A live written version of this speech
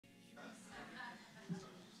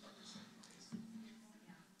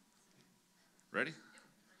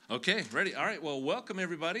Okay, ready? All right, well, welcome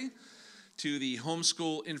everybody to the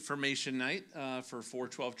Homeschool Information Night for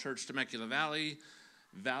 412 Church Temecula Valley,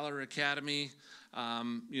 Valor Academy.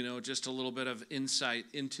 Just a little bit of insight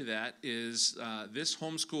into that is this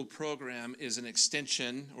homeschool program is an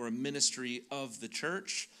extension or a ministry of the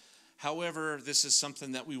church. However, this is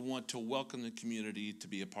something that we want to welcome the community to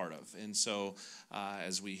be a part of. And so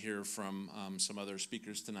as we hear from some other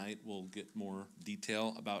speakers tonight, we'll get more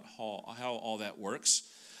detail about how all that works.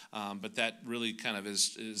 But that really kind of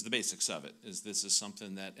is the basics of it, is this is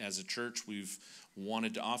something that as a church we've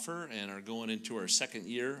wanted to offer and are going into our second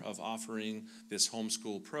year of offering this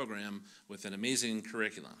homeschool program with an amazing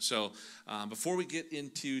curriculum. So before we get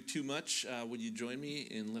into too much, would you join me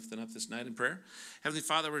in lifting up this night in prayer? Heavenly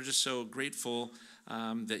Father, we're just so grateful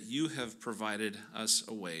that you have provided us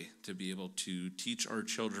a way to be able to teach our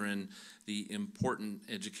children the important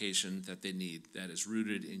education that they need that is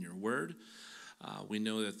rooted in your word. We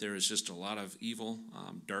know that there is just a lot of evil,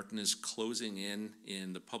 darkness closing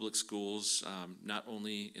in the public schools, not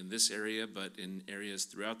only in this area, but in areas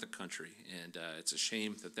throughout the country. And it's a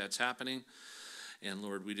shame that that's happening. And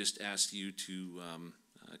Lord, we just ask you to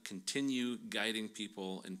continue guiding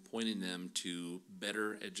people and pointing them to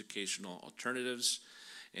better educational alternatives.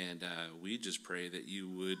 And we just pray that you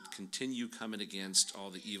would continue coming against all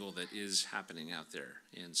the evil that is happening out there.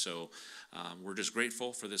 And so we're just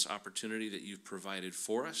grateful for this opportunity that you've provided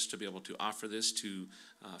for us to be able to offer this to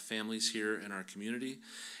families here in our community.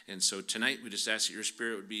 And so tonight we just ask that your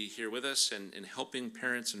Spirit would be here with us and helping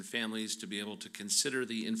parents and families to be able to consider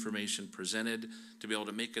the information presented, to be able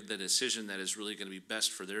to make the decision that is really going to be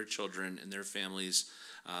best for their children and their families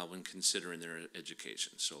when considering their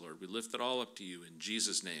education. So, Lord, we lift it all up to you in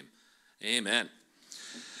Jesus' name. Amen.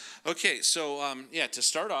 Okay, so, to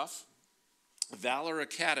start off, Valor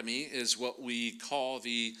Academy is what we call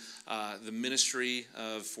the ministry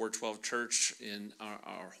of 412 Church in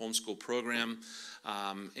our homeschool program.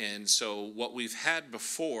 And so what we've had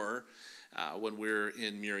before when we're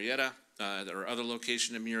in Murrieta, our other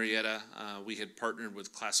location in Murrieta, we had partnered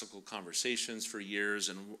with Classical Conversations for years,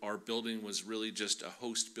 and our building was really just a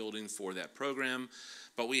host building for that program.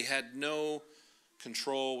 But we had no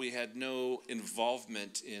control, we had no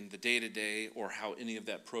involvement in the day-to-day or how any of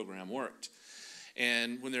that program worked.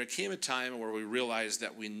 And when there came a time where we realized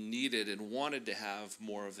that we needed and wanted to have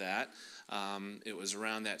more of that, it was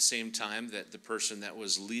around that same time that the person that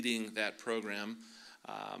was leading that program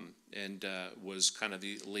and was kind of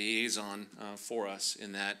the liaison for us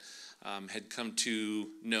in that, had come to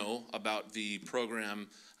know about the program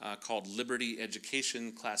called Liberty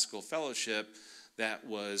Education Classical Fellowship that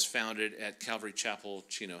was founded at Calvary Chapel,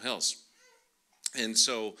 Chino Hills. And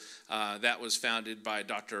so that was founded by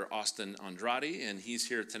Dr. Austin Andrade, and he's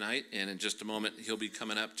here tonight. And in just a moment, he'll be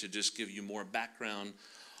coming up to just give you more background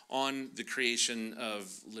on the creation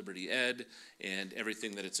of Liberty Ed and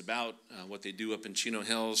everything that it's about, what they do up in Chino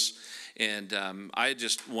Hills. And I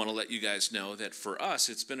just want to let you guys know that for us,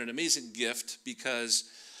 it's been an amazing gift because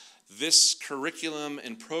this curriculum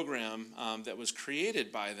and program that was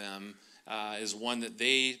created by them is one that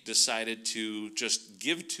they decided to just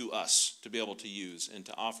give to us to be able to use and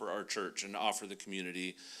to offer our church and to offer the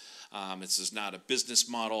community. This is not a business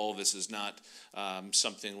model. This is not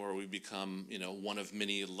something where we become, one of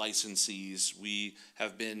many licensees. We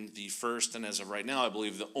have been the first, and as of right now, I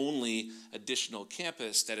believe the only additional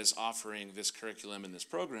campus that is offering this curriculum and this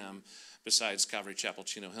program besides Calvary Chapel,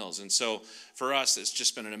 Chino Hills. And so for us, it's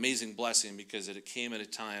just been an amazing blessing because it came at a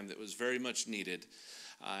time that was very much needed.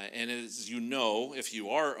 And as you know, if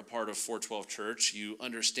you are a part of 412 Church, you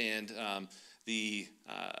understand the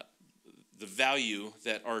value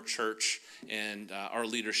that our church and our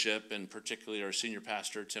leadership, and particularly our senior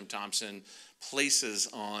pastor, Tim Thompson, places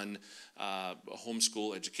on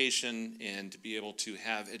homeschool education and to be able to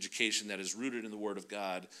have education that is rooted in the Word of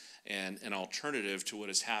God and an alternative to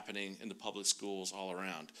what is happening in the public schools all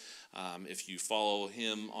around. If you follow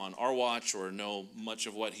him on our watch or know much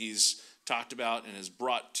of what he's talked about and has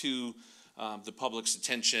brought to the public's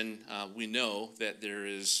attention, we know that there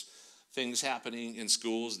is things happening in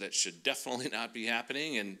schools that should definitely not be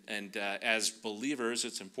happening. And as believers,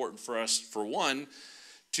 it's important for us, for one,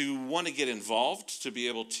 to want to get involved, to be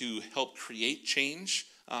able to help create change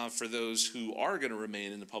for those who are going to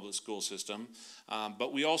remain in the public school system.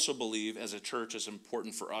 But we also believe as a church it's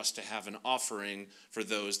important for us to have an offering for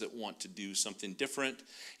those that want to do something different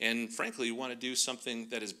and frankly want to do something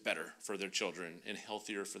that is better for their children and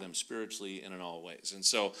healthier for them spiritually and in all ways. And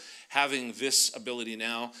so having this ability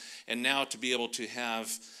now, and now to be able to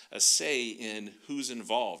have a say in who's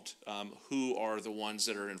involved, who are the ones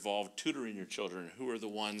that are involved tutoring your children, who are the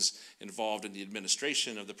ones involved in the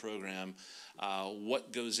administration of the program,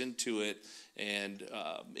 what goes into it, and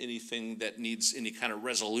anything that needs any kind of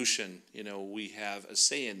resolution, we have a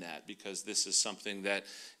say in that because this is something that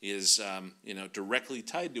is, directly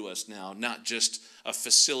tied to us now, not just a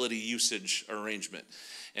facility usage arrangement.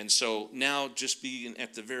 And so now just being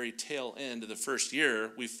at the very tail end of the first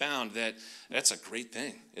year, we found that that's a great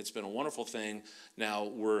thing. It's been a wonderful thing. Now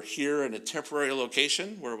we're here in a temporary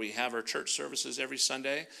location where we have our church services every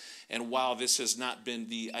Sunday. And while this has not been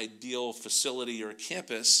the ideal facility or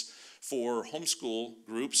campus for homeschool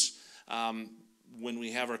groups, when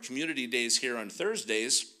we have our community days here on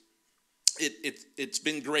Thursdays, it's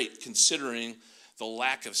been great considering the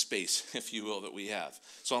lack of space, if you will, that we have.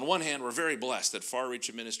 So on one hand, we're very blessed that Far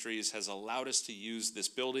Reaching Ministries has allowed us to use this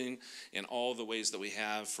building in all the ways that we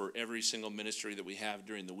have for every single ministry that we have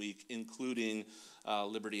during the week, including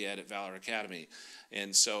Liberty Ed at Valor Academy.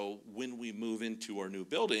 And so when we move into our new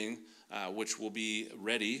building, which will be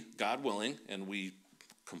ready, God willing, and we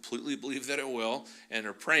completely believe that it will, and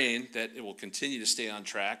are praying that it will continue to stay on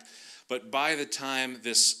track. But by the time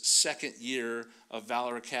this second year of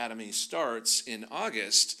Valor Academy starts in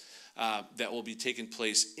August, that will be taking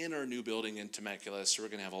place in our new building in Temecula. So we're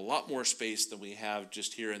going to have a lot more space than we have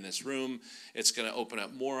just here in this room. It's going to open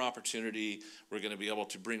up more opportunity. We're going to be able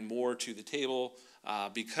to bring more to the table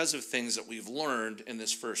because of things that we've learned in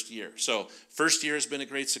this first year. So first year has been a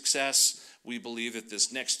great success. We believe that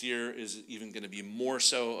this next year is even going to be more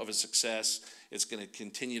so of a success. It's going to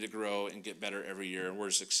continue to grow and get better every year, and we're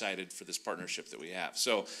just excited for this partnership that we have.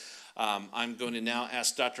 So I'm going to now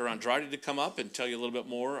ask Dr. Andrade to come up and tell you a little bit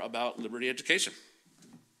more about Liberty Education.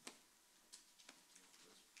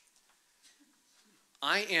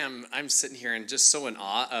 I'm sitting here and just so in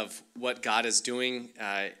awe of what God is doing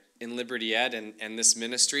in Liberty Ed and this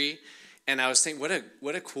ministry. And I was thinking,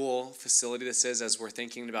 what a cool facility this is as we're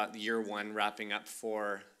thinking about year one wrapping up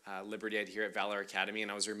for Liberty Ed here at Valor Academy. And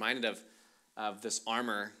I was reminded of this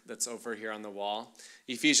armor that's over here on the wall.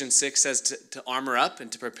 Ephesians 6 says to armor up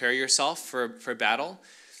and to prepare yourself for battle.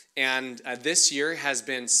 And this year has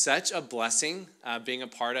been such a blessing being a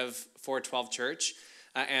part of 412 Church.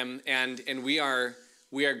 And we are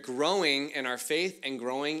growing in our faith and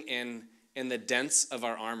growing in the dents of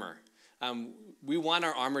our armor. We want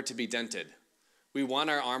our armor to be dented. We want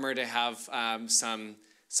our armor to have some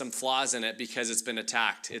flaws in it because it's been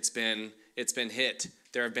attacked. It's been hit.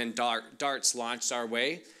 There have been darts launched our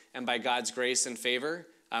way, and by God's grace and favor,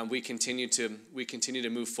 we continue to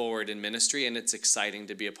move forward in ministry, and it's exciting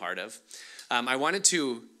to be a part of. I wanted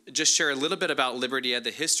to just share a little bit about Liberty Ed,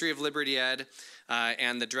 the history of Liberty Ed,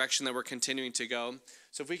 and the direction that we're continuing to go.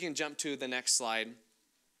 So if we can jump to the next slide.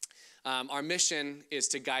 Our mission is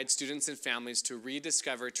to guide students and families to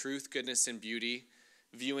rediscover truth, goodness, and beauty,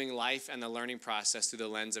 viewing life and the learning process through the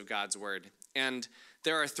lens of God's Word. And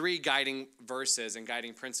there are three guiding verses and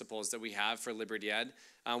guiding principles that we have for Liberty Ed.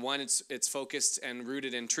 One, it's focused and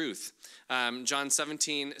rooted in truth. John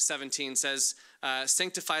 17:17 says,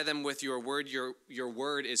 sanctify them with your word. Your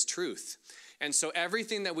word is truth. And so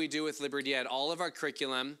everything that we do with Liberty Ed, all of our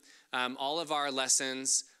curriculum, all of our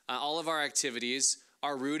lessons, all of our activities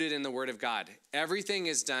are rooted in the Word of God. Everything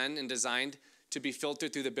is done and designed to be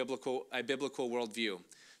filtered through a biblical worldview.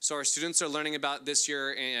 So our students are learning about this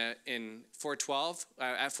year in 412,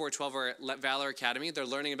 at 412 or at Valor Academy, they're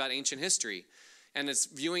learning about ancient history. And it's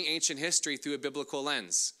viewing ancient history through a biblical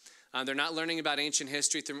lens. They're not learning about ancient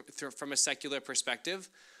history from a secular perspective.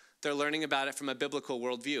 They're learning about it from a biblical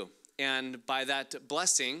worldview. And by that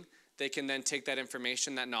blessing, they can then take that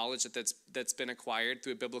information, that knowledge that's been acquired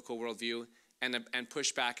through a biblical worldview and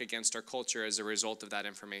push back against our culture as a result of that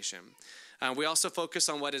information. We also focus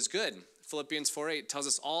on what is good. Philippians 4:8 tells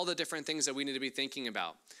us all the different things that we need to be thinking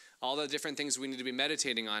about, all the different things we need to be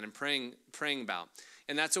meditating on and praying about.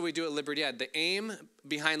 And that's what we do at Liberty Ed. The aim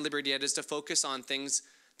behind Liberty Ed is to focus on things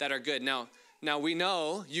that are good. Now we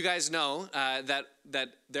know, you guys know, that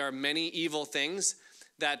there are many evil things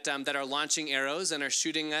that are launching arrows and are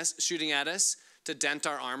shooting at us to dent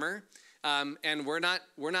our armor. And we're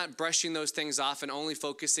not brushing those things off and only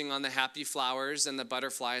focusing on the happy flowers and the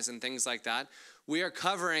butterflies and things like that. we are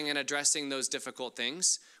covering and addressing those difficult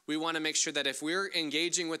things. We want to make sure that if we're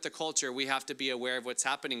engaging with the culture, we have to be aware of what's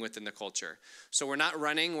happening within the culture. So we're not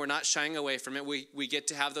running, we're not shying away from it. We get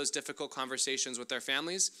to have those difficult conversations with our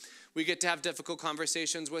families. We get to have difficult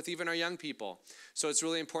conversations with even our young people. So it's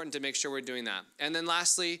really important to make sure we're doing that. And then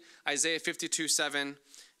lastly, Isaiah 52:7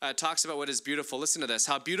 talks about what is beautiful. Listen to this.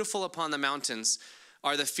 How beautiful upon the mountains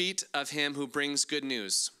are the feet of him who brings good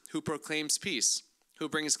news, who proclaims peace, who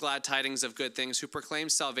brings glad tidings of good things, who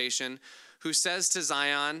proclaims salvation, who says to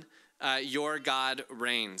Zion, your God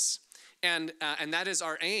reigns. And that is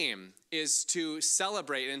our aim, is to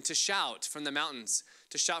celebrate and to shout from the mountains,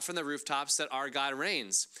 to shout from the rooftops that our God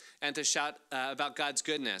reigns, and to shout about God's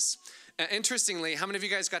goodness. Interestingly, how many of you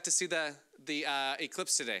guys got to see the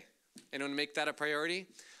eclipse today? Anyone make that a priority?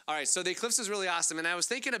 All right, so the eclipse is really awesome, and I was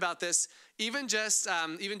thinking about this even just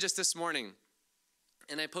this morning,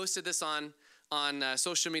 and I posted this on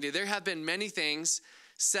social media. There have been many things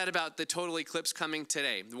said about the total eclipse coming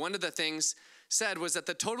today. One of the things said was that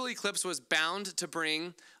the total eclipse was bound to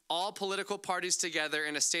bring all political parties together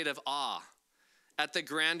in a state of awe at the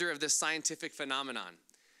grandeur of this scientific phenomenon.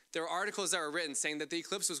 There were articles that were written saying that the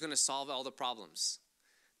eclipse was going to solve all the problems,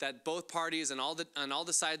 that both parties and all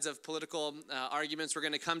the sides of political arguments were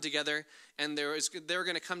going to come together, and they were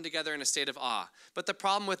going to come together in a state of awe. But the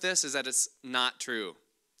problem with this is that it's not true.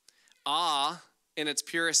 Awe, in its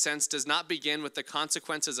purest sense, does not begin with the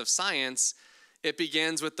consequences of science. It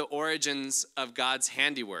begins with the origins of God's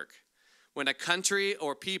handiwork. When a country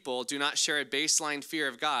or people do not share a baseline fear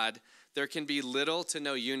of God, there can be little to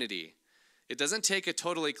no unity. It doesn't take a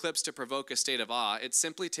total eclipse to provoke a state of awe. It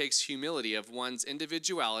simply takes humility of one's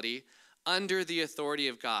individuality under the authority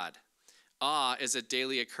of God. Awe is a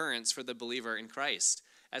daily occurrence for the believer in Christ.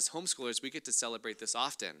 As homeschoolers, we get to celebrate this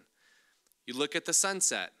often. You look at the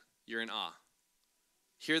sunset, you're in awe.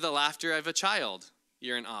 Hear the laughter of a child,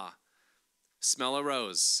 you're in awe. Smell a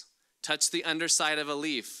rose, touch the underside of a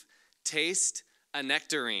leaf, taste a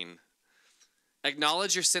nectarine.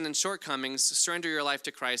 Acknowledge your sin and shortcomings, surrender your life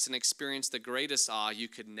to Christ, and experience the greatest awe you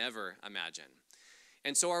could never imagine.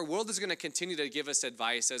 And so our world is going to continue to give us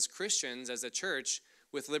advice as Christians, as a church.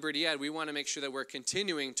 With Liberty Ed, we want to make sure that we're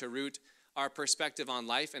continuing to root our perspective on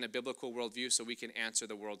life in a biblical worldview so we can answer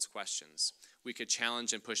the world's questions. We could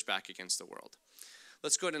challenge and push back against the world.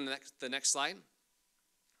 Let's go to the next slide.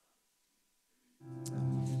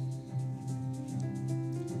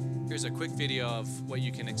 Here's a quick video of what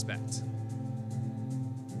you can expect.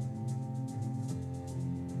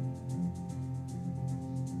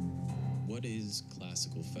 What is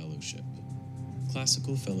classical fellowship?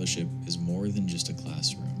 Classical fellowship is more than just a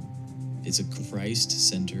classroom. It's a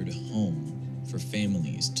Christ-centered home for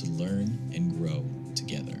families to learn and grow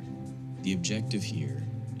together. The objective here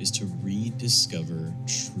is to rediscover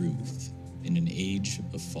truth in an age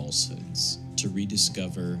of falsehoods, to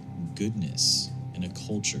rediscover goodness in a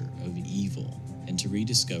culture of evil, and to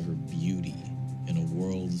rediscover beauty in a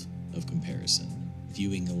world of comparison,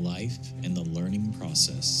 viewing life and the learning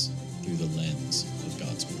process through the lens of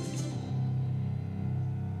God's Word.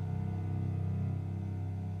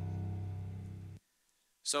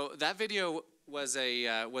 So that video was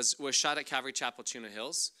shot at Calvary Chapel, Chino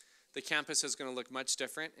Hills. The campus is going to look much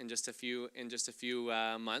different in just a few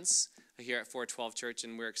months here at 412 Church,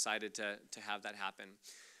 and we're excited to have that happen.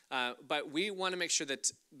 But we want to make sure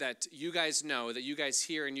that you guys know, that you guys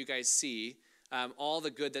hear and you guys see all the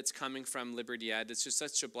good that's coming from Liberty Ed. It's just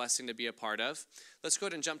such a blessing to be a part of. Let's go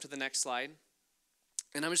ahead and jump to the next slide.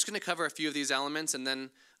 And I'm just going to cover a few of these elements, and then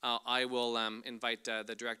I will invite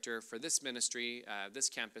the director for this ministry, this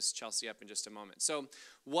campus, Chelsea, up in just a moment. So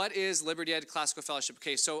what is Liberty Ed Classical Fellowship?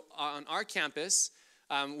 Okay, so on our campus,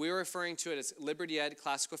 we're referring to it as Liberty Ed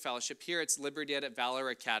Classical Fellowship. Here it's Liberty Ed at Valor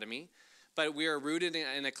Academy, but we are rooted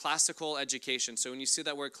in a classical education. So when you see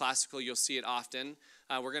that word classical, you'll see it often.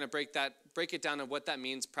 We're going to break it down on what that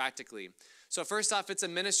means practically. So first off, it's a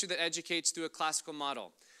ministry that educates through a classical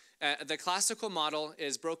model. The classical model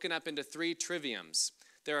is broken up into 3 triviums.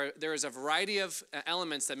 There is a variety of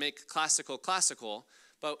elements that make classical,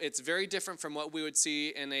 but it's very different from what we would see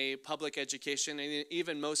in a public education and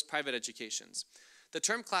even most private educations. The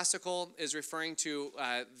term classical is referring to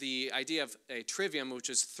the idea of a trivium,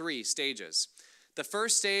 which is 3 stages. The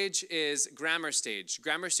first stage is grammar stage.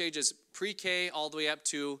 Grammar stage is pre-K all the way up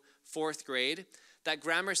to 4th grade. That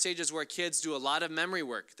grammar stage is where kids do a lot of memory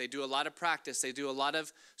work. They do a lot of practice. They do a lot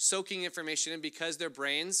of soaking information in because their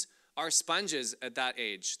brains are sponges at that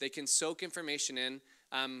age. They can soak information in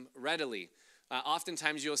readily.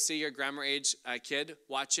 Oftentimes you'll see your grammar age kid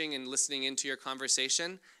watching and listening into your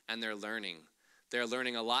conversation, and they're learning. They're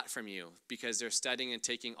learning a lot from you because they're studying and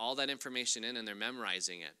taking all that information in and they're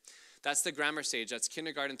memorizing it. That's the grammar stage. That's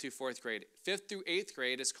kindergarten through 4th grade. 5th through 8th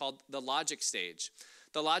grade is called the logic stage.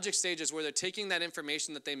 The logic stage is where they're taking that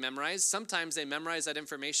information that they memorized. Sometimes they memorize that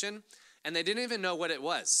information and they didn't even know what it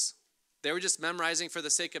was. They were just memorizing for the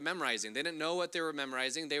sake of memorizing. They didn't know what they were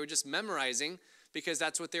memorizing. They were just memorizing because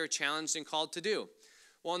that's what they were challenged and called to do.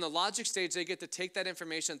 Well, in the logic stage, they get to take that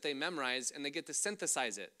information that they memorize and they get to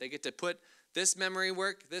synthesize it. They get to put this memory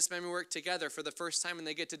work together for the first time, and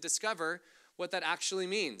they get to discover what that actually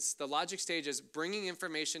means. The logic stage is bringing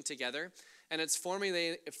information together, and it's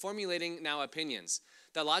formulating now opinions.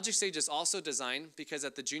 The logic stage is also designed because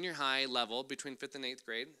at the junior high level, between 5th and 8th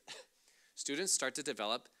grade, students start to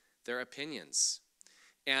develop their opinions.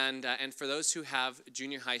 And for those who have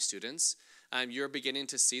junior high students, you're beginning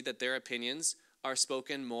to see that their opinions are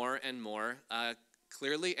spoken more and more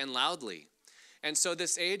clearly and loudly. And so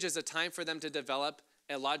this age is a time for them to develop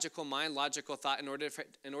a logical mind, logical thought in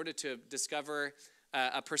order to discover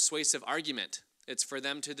a persuasive argument. It's for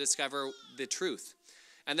them to discover the truth.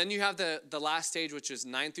 And then you have the last stage, which is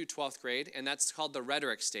 9th through 12th grade, and that's called the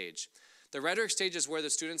rhetoric stage. The rhetoric stage is where the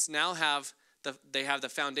students now have the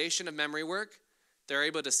foundation of memory work. They're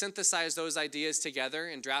able to synthesize those ideas together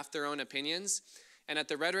and draft their own opinions. And at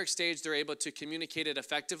the rhetoric stage, they're able to communicate it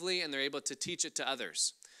effectively, and they're able to teach it to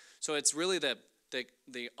others. So it's really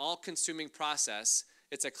the all-consuming process.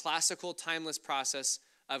 It's a classical, timeless process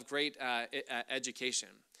of great education.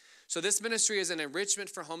 So this ministry is an enrichment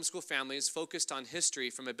for homeschool families focused on history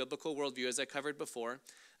from a biblical worldview, as I covered before.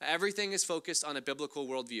 Everything is focused on a biblical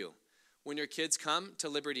worldview. When your kids come to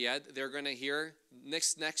Liberty Ed, they're going to hear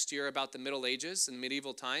next year about the Middle Ages and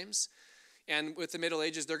medieval times. And with the Middle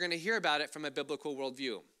Ages, they're going to hear about it from a biblical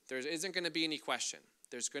worldview. There isn't going to be any question.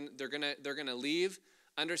 They're going to leave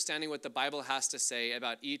understanding what the Bible has to say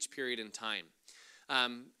about each period in time.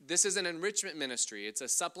 This is an enrichment ministry. It's a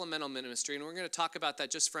supplemental ministry, and we're going to talk about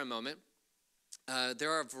that just for a moment.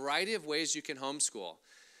 There are a variety of ways you can homeschool.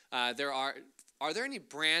 Are there any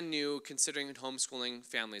brand new considering homeschooling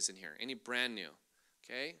families in here? Any brand new?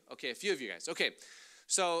 Okay, a few of you guys. Okay,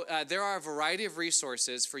 so there are a variety of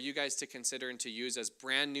resources for you guys to consider and to use as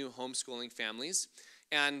brand new homeschooling families,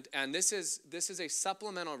 and this is a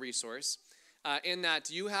supplemental resource in that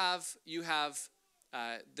you have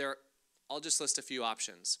there. I'll just list a few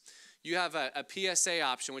options. You have a PSA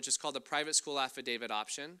option, which is called the private school affidavit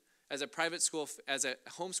option. As a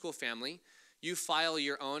homeschool family, you file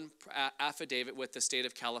your own affidavit with the state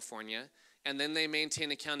of California, and then they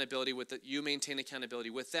maintain accountability you maintain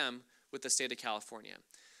accountability with them with the state of California.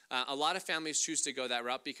 A lot of families choose to go that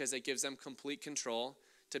route because it gives them complete control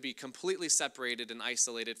to be completely separated and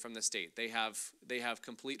isolated from the state. They have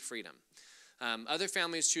complete freedom. Other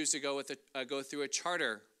families choose to go through a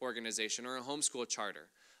charter organization or a homeschool charter.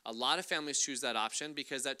 A lot of families choose that option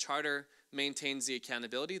because that charter maintains the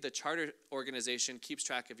accountability. The charter organization keeps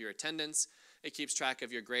track of your attendance, it keeps track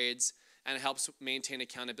of your grades, and it helps maintain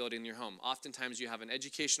accountability in your home. Oftentimes you have an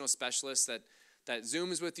educational specialist that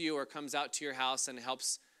Zooms with you or comes out to your house and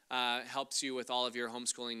helps you with all of your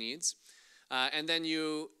homeschooling needs. And then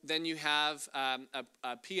you have a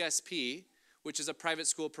PSP, which is a private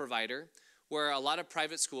school provider, where a lot of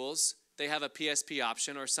private schools, they have a PSP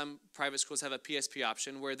option, or some private schools have a PSP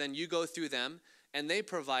option, where then you go through them and they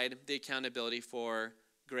provide the accountability for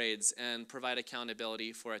grades and provide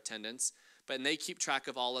accountability for attendance, but they keep track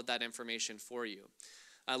of all of that information for you.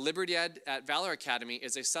 Liberty Ed at Valor Academy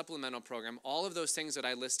is a supplemental program. All of those things that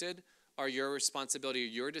I listed are your responsibility,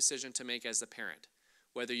 your decision to make as a parent,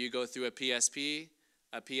 whether you go through a PSP,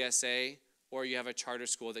 a PSA, or you have a charter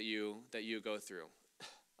school that you go through.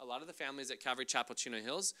 A lot of the families at Calvary Chapel, Chino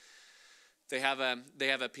Hills, they have a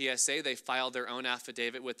PSA. They file their own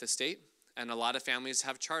affidavit with the state, and a lot of families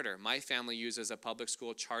have charter. My family uses a public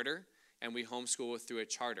school charter, and we homeschool through a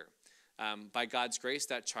charter. By God's grace,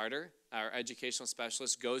 that charter, our educational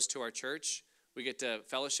specialist goes to our church. We get to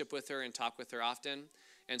fellowship with her and talk with her often,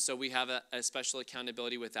 and so we have a special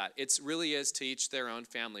accountability with that. It really is to each their own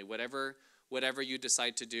family. Whatever you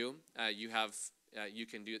decide to do, you have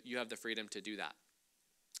the freedom to do that.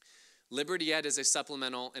 Liberty Ed is a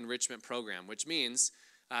supplemental enrichment program, which means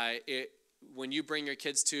when you bring your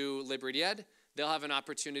kids to Liberty Ed, they'll have an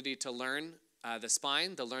opportunity to learn the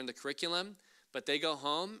spine, they'll learn the curriculum, but they go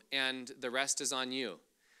home and the rest is on you.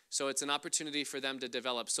 So it's an opportunity for them to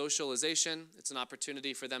develop socialization. It's an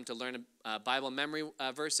opportunity for them to learn Bible memory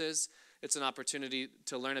verses. It's an opportunity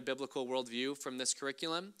to learn a biblical worldview from this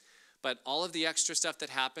curriculum. But all of the extra stuff that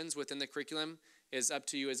happens within the curriculum is up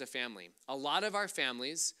to you as a family. A lot of our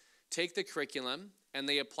families take the curriculum and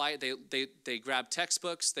they apply. They grab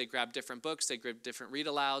textbooks, they grab different books, they grab different read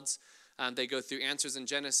alouds. They go through Answers in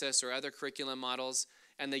Genesis or other curriculum models,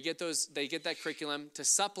 and they get that curriculum to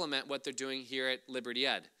supplement what they're doing here at Liberty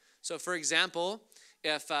Ed. So, for example,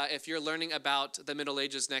 if you're learning about the Middle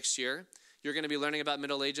Ages next year, you're going to be learning about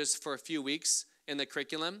Middle Ages for a few weeks in the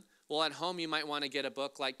curriculum. Well, at home, you might want to get a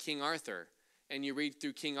book like King Arthur, and you read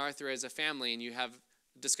through King Arthur as a family, and you have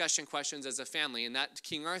discussion questions as a family, and that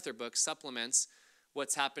King Arthur book supplements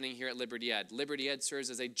what's happening here at Liberty Ed. Liberty Ed serves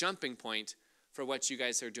as a jumping point for what you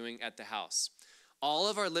guys are doing at the house. All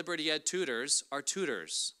of our Liberty Ed tutors are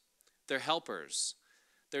tutors. They're helpers.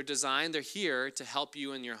 They're here to help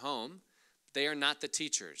you in your home. They are not the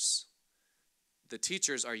teachers. The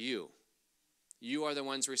teachers are you. You are the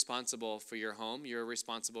ones responsible for your home. You're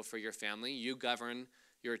responsible for your family. You govern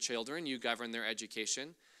your children. You govern their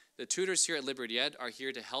education. The tutors here at Liberty Ed are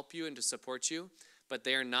here to help you and to support you, but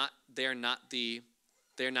they are not the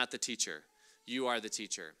teacher. You are the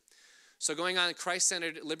teacher. So going on,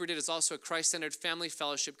 Christ-centered, Liberty Ed is also a Christ-centered family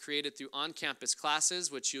fellowship created through on-campus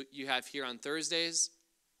classes, which you have here on Thursdays,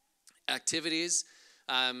 activities.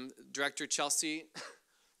 Director Chelsea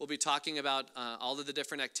will be talking about all of the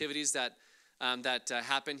different activities that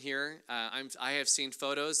happen here. I have seen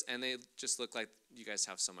photos, and they just look like you guys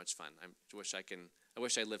have so much fun. I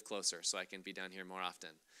wish I lived closer so I can be down here more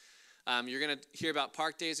often. You're going to hear about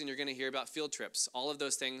park days, and you're going to hear about field trips. All of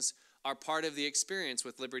those things are part of the experience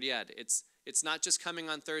with Liberty Ed. It's not just coming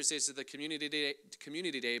on Thursdays to the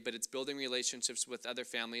community day, but it's building relationships with other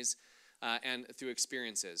families and through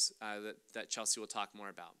experiences that Chelsea will talk more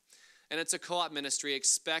about. And it's a co-op ministry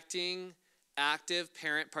expecting active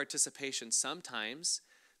parent participation. Sometimes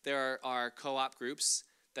there are co-op groups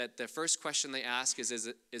that the first question they ask is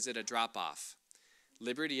it a drop-off?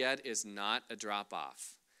 Liberty Ed is not a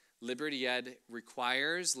drop-off. Liberty Ed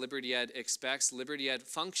requires, Liberty Ed expects, Liberty Ed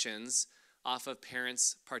functions off of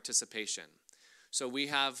parents' participation. So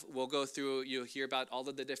we'll go through, you'll hear about all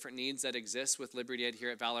of the different needs that exist with Liberty Ed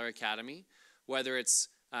here at Valor Academy, whether it's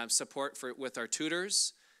support with our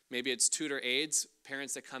tutors, maybe it's tutor aides,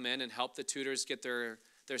 parents that come in and help the tutors get their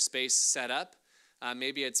space set up.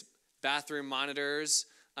 Maybe it's bathroom monitors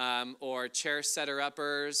or chair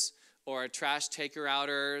setter-uppers or trash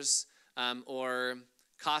taker-outers or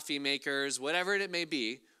coffee makers, whatever it may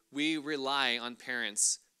be. We rely on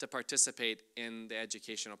parents to participate in the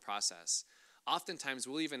educational process. Oftentimes,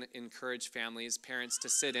 we'll even encourage parents to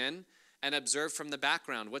sit in and observe from the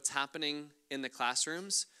background what's happening in the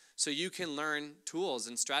classrooms so you can learn tools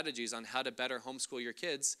and strategies on how to better homeschool your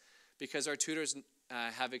kids because our tutors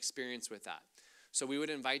have experience with that. So we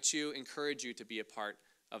would encourage you to be a part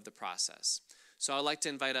of the process. So I'd like to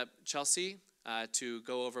invite up Chelsea to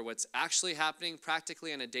go over what's actually happening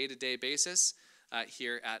practically on a day-to-day basis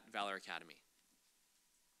here at Valor Academy.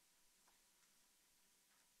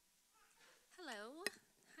 Hello.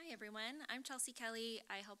 Hi, everyone. I'm Chelsea Kelly.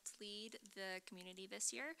 I helped lead the community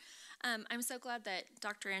this year. I'm so glad that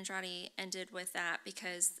Dr. Andrade ended with that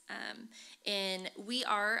because we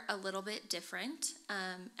are a little bit different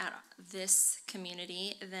at this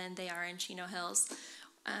community than they are in Chino Hills.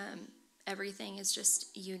 Everything is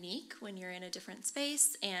just unique when you're in a different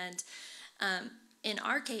space. And in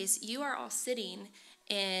our case, you are all sitting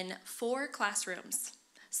in 4 classrooms.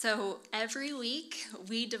 So every week,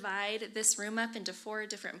 we divide this room up into 4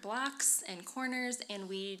 different blocks and corners, and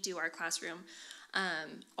we do our classroom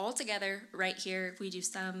all together right here. We do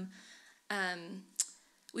some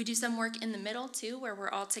work in the middle, too, where we're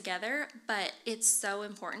all together, but it's so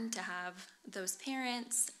important to have those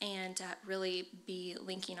parents and to really be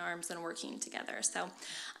linking arms and working together. So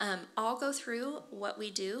I'll go through what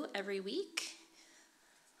we do every week.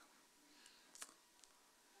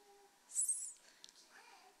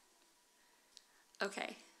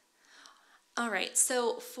 Okay. All right.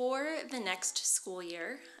 So for the next school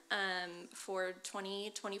year, for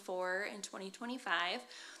 2024 and 2025,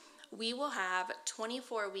 we will have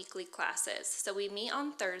 24 weekly classes. So we meet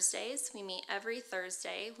on Thursdays. We meet every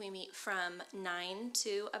Thursday. We meet from 9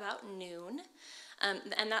 to about noon.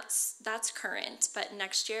 And that's current. But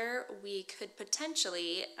next year, we could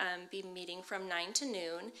potentially be meeting from 9 to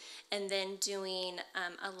noon and then doing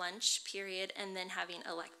a lunch period and then having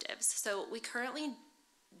electives. So we currently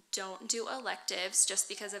don't do electives just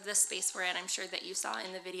because of the space we're in. I'm sure that you saw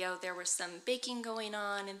in the video there was some baking going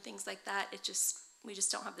on and things like that. We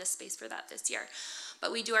just don't have this space for that this year.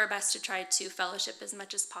 But we do our best to try to fellowship as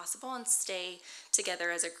much as possible and stay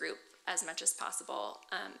together as a group as much as possible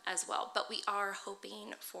as well. But we are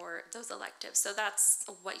hoping for those electives. So that's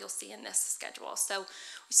what you'll see in this schedule. So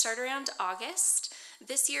we start around August.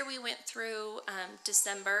 This year we went through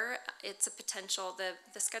December. It's a potential,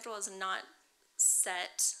 the schedule is not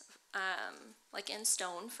set like in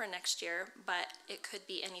stone for next year, but it could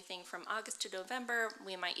be anything from August to November.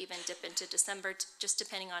 We might even dip into December, just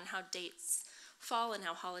depending on how dates fall and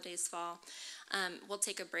how holidays fall. We'll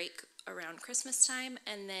take a break around Christmas time,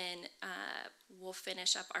 and then we'll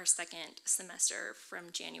finish up our second semester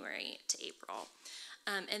from January to April.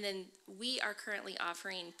 And then we are currently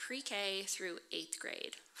offering pre-K through 8th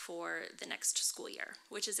grade for the next school year,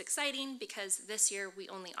 which is exciting because this year we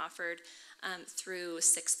only offered through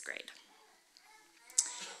 6th grade.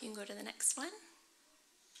 You can go to the next one.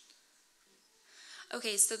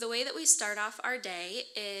 Okay, so the way that we start off our day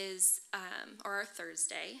is, or our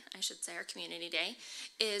Thursday, I should say, our community day,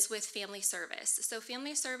 is with family service. So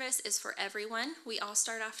family service is for everyone. We all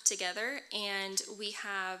start off together, and we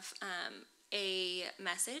have a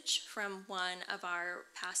message from one of our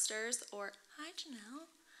pastors, or, hi Janelle,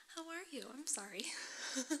 how are you? I'm sorry.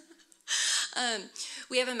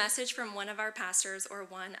 We have a message from one of our pastors or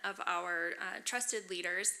one of our trusted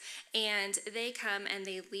leaders, and they come and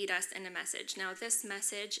they lead us in a message. Now, this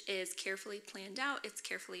message is carefully planned out. It's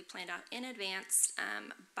carefully planned out in advance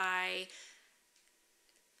by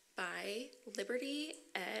Liberty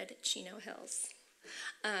Ed Chino Hills.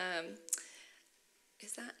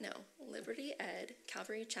 Is that? No. Liberty Ed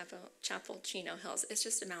Calvary Chapel Chino Hills. It's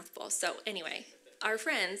just a mouthful. So anyway, our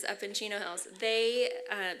friends up in Chino Hills, they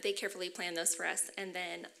carefully plan those for us, and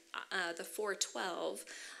then the 412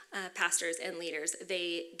 pastors and leaders,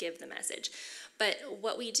 they give the message. But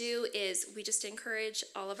what we do is we just encourage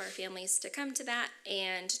all of our families to come to that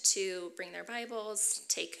and to bring their Bibles,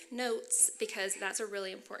 take notes, because that's a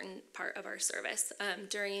really important part of our service.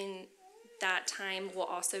 During that time, we'll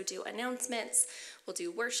also do announcements, we'll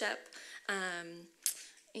do worship,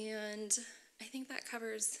 and I think that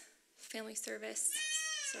covers family service.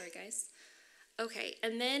 Sorry, guys. Okay,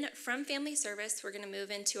 and then from family service, we're going to move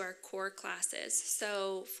into our core classes.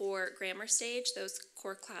 So for grammar stage, those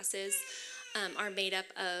core classes are made up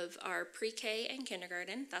of our pre-K and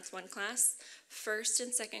kindergarten. That's one class. 1st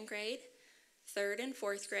and 2nd grade, 3rd and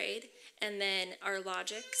 4th grade, and then our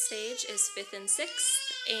logic stage is 5th and 6th,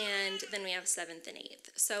 and then we have 7th and 8th.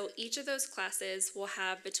 So each of those classes will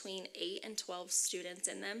have between 8 and 12 students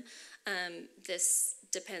in them. This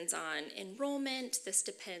depends on enrollment. This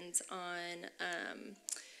depends on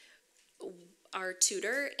our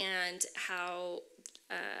tutor and how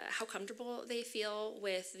comfortable they feel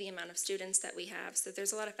with the amount of students that we have. So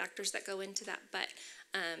there's a lot of factors that go into that, but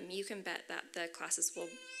you can bet that the classes will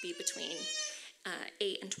be between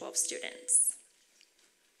 8 and 12 students.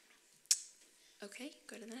 Okay,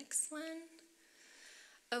 go to the next one.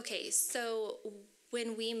 Okay, so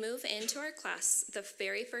when we move into our class, the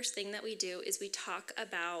very first thing that we do is we talk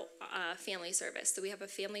about family service. So we have a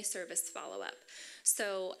family service follow-up.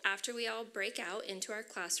 So after we all break out into our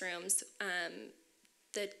classrooms,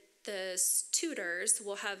 the tutors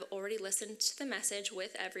will have already listened to the message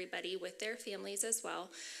with everybody, with their families as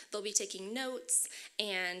well. They'll be taking notes,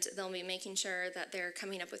 and they'll be making sure that they're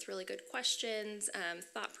coming up with really good questions,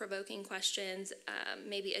 thought-provoking questions,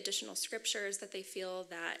 maybe additional scriptures that they feel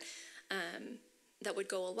that that would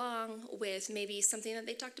go along with maybe something that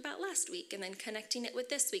they talked about last week, and then connecting it with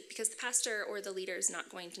this week, because the pastor or the leader is not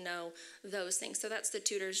going to know those things. So that's the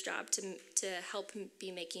tutor's job, to help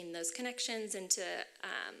be making those connections and to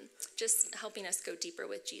just helping us go deeper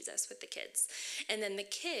with Jesus with the kids. And then the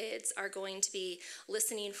kids are going to be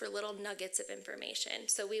listening for little nuggets of information.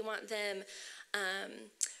 So we want them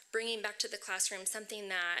bringing back to the classroom something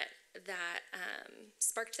that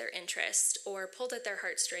sparked their interest or pulled at their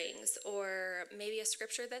heartstrings, or maybe a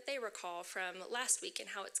scripture that they recall from last week and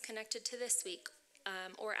how it's connected to this week,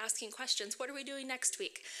 or asking questions. What are we doing next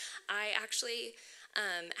week? I actually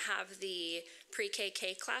have the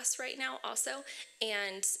pre-KK class right now also,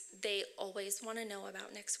 and they always want to know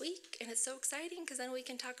about next week, and it's so exciting because then we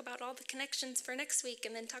can talk about all the connections for next week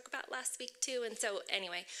and then talk about last week too. And so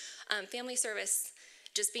anyway, family service,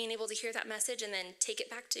 just being able to hear that message and then take it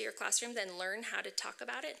back to your classroom, then learn how to talk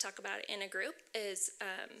about it in a group is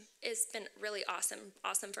been really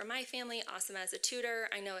awesome for my family, awesome as a tutor.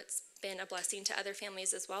 I know it's been a blessing to other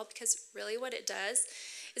families as well, because really what it does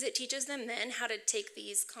is it teaches them then how to take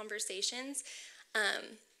these conversations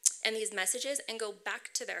and these messages and go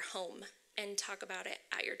back to their home and talk about it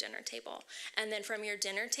at your dinner table. And then from your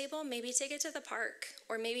dinner table, maybe take it to the park,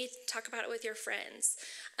 or maybe talk about it with your friends.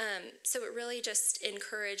 So it really just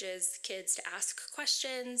encourages kids to ask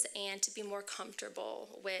questions and to be more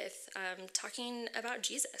comfortable with talking about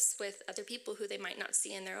Jesus with other people who they might not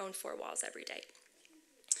see in their own four walls every day.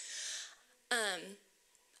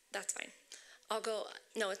 That's fine. I'll go,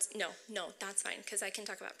 no, that's fine, because I can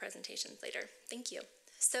talk about presentations later. Thank you.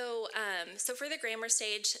 So for the grammar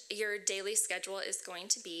stage, your daily schedule is going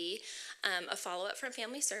to be a follow-up from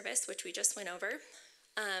family service, which we just went over.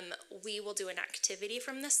 We will do an activity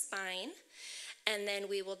from the spine, and then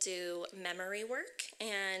we will do memory work.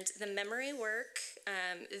 And the memory work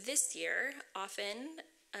this year often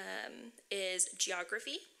is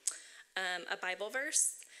geography, a Bible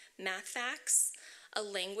verse, math facts, a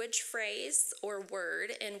language phrase or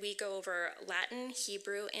word, and we go over Latin,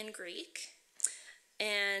 Hebrew, and Greek.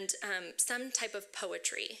 And some type of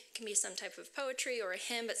poetry. It can be some type of poetry or a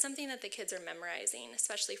hymn, but something that the kids are memorizing,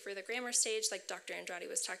 especially for the grammar stage, like Dr. Andrade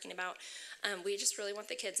was talking about. We just really want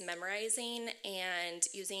the kids memorizing and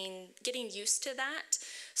getting used to that,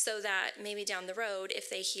 so that maybe down the road, if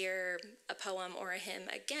they hear a poem or a hymn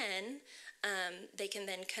again, they can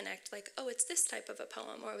then connect, like, oh, it's this type of a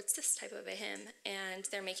poem, or it's this type of a hymn, and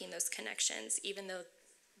they're making those connections, even though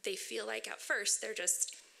they feel like at first they're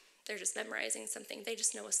just memorizing something. They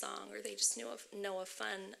just know a song, or they just know a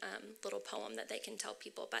fun little poem that they can tell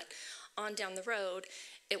people. But on down the road,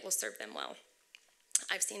 it will serve them well.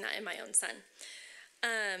 I've seen that in my own son.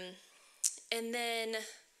 And then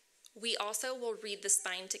we also will read the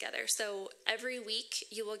spine together. So every week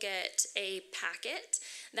you will get a packet.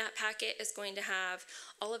 That packet is going to have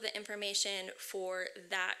all of the information for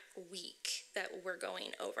that week that we're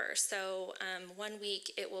going over. So 1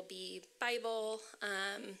 week it will be Bible.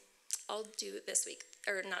 I'll do this week,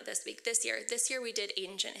 or not this week, this year. This year we did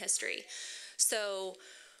ancient history. So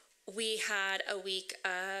we had a week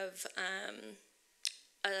of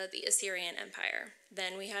the Assyrian Empire.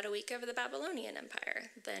 Then we had a week of the Babylonian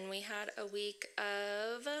Empire. Then we had a week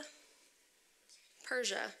of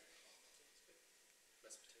Persia.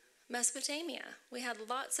 Mesopotamia. We had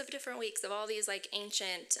lots of different weeks of all these like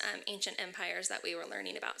ancient empires that we were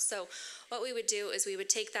learning about. So what we would do is we would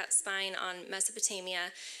take that spine on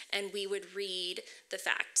Mesopotamia and we would read the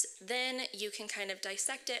facts. Then you can kind of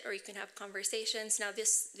dissect it, or you can have conversations. Now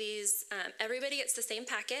everybody gets the same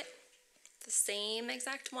packet, the same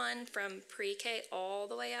exact one from pre-K all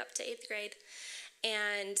the way up to 8th grade.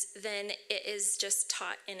 And then it is just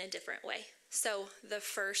taught in a different way. So the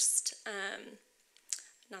first,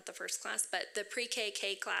 not the first class, but the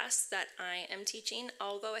pre-K class that I am teaching,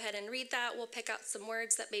 I'll go ahead and read that. We'll pick out some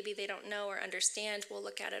words that maybe they don't know or understand. We'll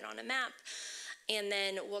look at it on a map, and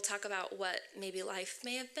then we'll talk about what maybe life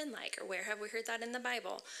may have been like, or where have we heard that in the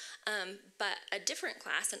Bible. But a different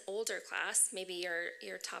class, an older class, maybe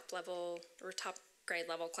your top level or top grade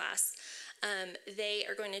level class, they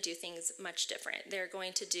are going to do things much different. They're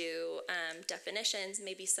going to do definitions,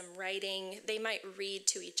 maybe some writing. They might read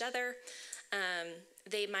to each other.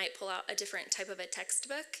 They might pull out a different type of a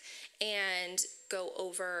textbook and go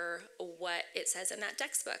over what it says in that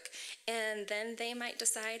textbook. And then they might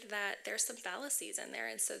decide that there's some fallacies in there,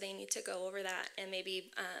 and so they need to go over that and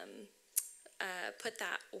maybe put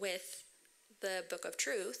that with the book of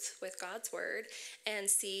truth, with God's word, and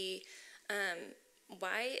see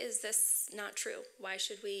why is this not true? Why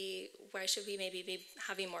should we maybe be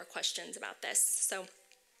having more questions about this? So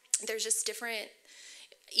there's just different.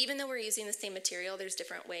 Even though we're using the same material, there's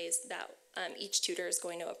different ways that each tutor is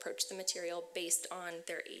going to approach the material based on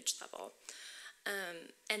their age level.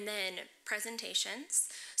 And then presentations.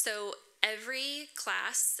 So every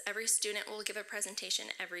class, every student will give a presentation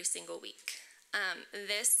every single week.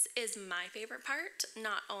 This is my favorite part,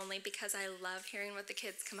 not only because I love hearing what the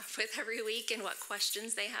kids come up with every week and what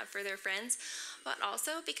questions they have for their friends, but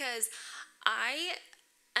also because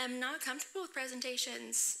I'm not comfortable with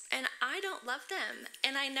presentations, and I don't love them,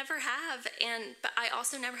 and I never have, but I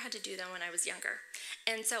also never had to do them when I was younger.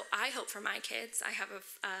 And so I hope for my kids, I have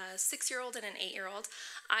a 6-year-old and an 8-year-old,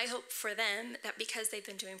 I hope for them that because they've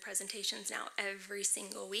been doing presentations now every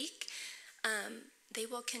single week, they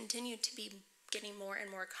will continue to be getting more and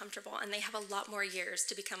more comfortable, and they have a lot more years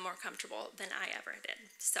to become more comfortable than I ever did.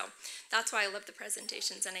 So that's why I love the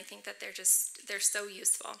presentations, and I think that they're so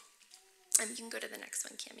useful. You can go to the next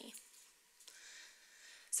one, Kimmy.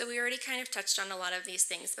 So we already kind of touched on a lot of these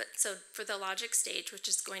things, but so for the logic stage, which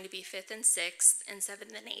is going to be 5th and 6th and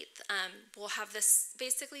 7th and 8th, we'll have this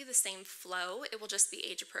basically the same flow. It will just be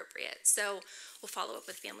age appropriate. So we'll follow up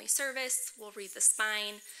with family service. We'll read the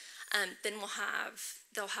spine. Then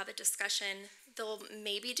they'll have a discussion. They'll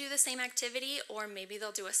maybe do the same activity, or maybe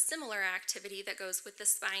they'll do a similar activity that goes with the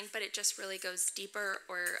spine, but it just really goes deeper,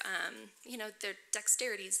 or, their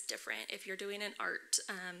dexterity is different. If you're doing an art,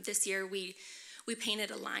 this year we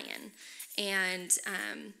painted a lion, and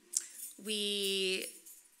the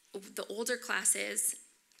older classes,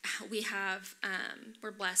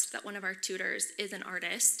 we're blessed that one of our tutors is an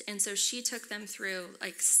artist, and so she took them through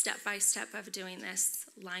like step by step of doing this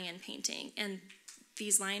lion painting, and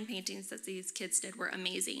these lion paintings that these kids did were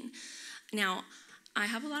amazing. Now, I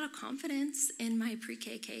have a lot of confidence in my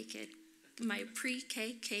pre-K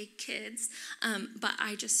kids, but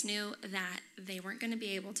I just knew that they weren't going to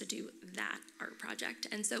be able to do that art project.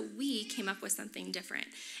 And so we came up with something different.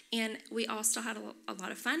 And we all still had a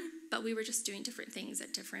lot of fun, but we were just doing different things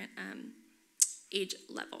at different age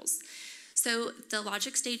levels. So the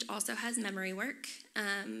logic stage also has memory work.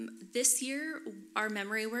 This year, our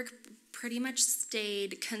memory work pretty much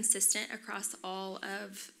stayed consistent across all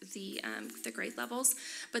of the grade levels,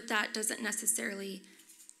 but that doesn't necessarily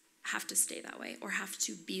have to stay that way or have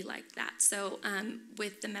to be like that. So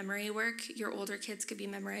with the memory work, your older kids could be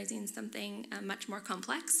memorizing something much more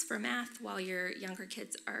complex for math, while your younger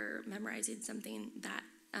kids are memorizing something that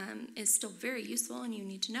is still very useful and you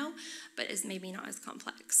need to know, but is maybe not as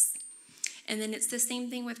complex. And then it's the same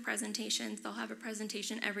thing with presentations. They'll have a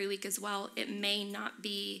presentation every week as well. It may not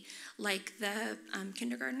be like the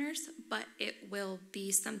kindergartners, but it will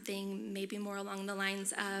be something maybe more along the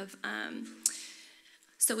lines of,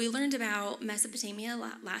 so we learned about Mesopotamia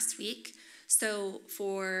last week. So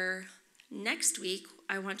for next week,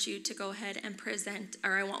 I want you to go ahead and present,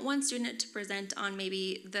 or I want one student to present on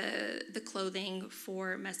maybe the clothing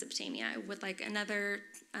for Mesopotamia. I would like another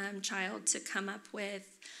child to come up with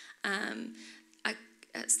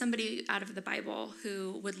somebody out of the Bible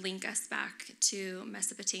who would link us back to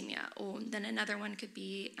Mesopotamia. Or then another one could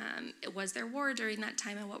be, was there war during that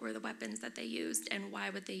time, and what were the weapons that they used, and why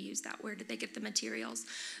would they use that? Where did they get the materials?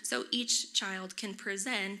 So each child can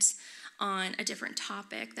present on a different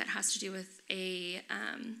topic that has to do with the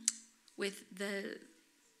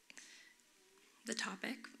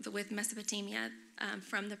topic with Mesopotamia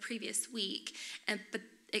from the previous week, but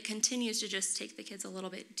it continues to just take the kids a little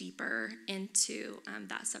bit deeper into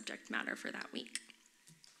that subject matter for that week.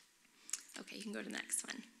 Okay, you can go to the next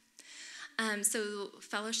one. So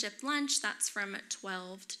fellowship lunch, that's from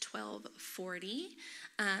 12 to 12:40.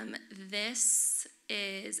 This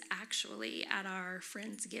is actually at our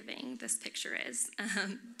Friendsgiving, this picture is.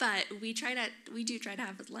 But we do try to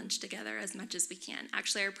have lunch together as much as we can.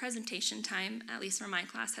 Actually, our presentation time, at least for my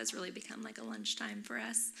class, has really become like a lunchtime for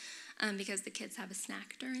us. Because the kids have a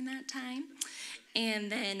snack during that time.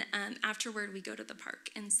 And then afterward, we go to the park.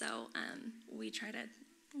 And so we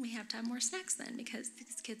have to have more snacks then, because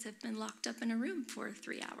these kids have been locked up in a room for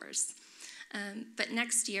 3 hours. But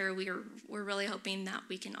next year, we're really hoping that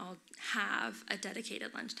we can all have a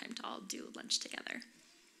dedicated lunchtime to all do lunch together.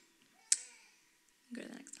 Go to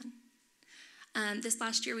the next one. This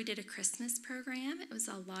last year, we did a Christmas program. It was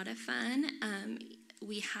a lot of fun.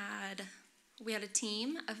 We had a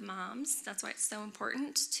team of moms. That's why it's so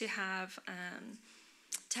important to have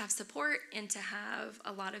support and to have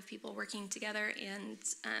a lot of people working together. And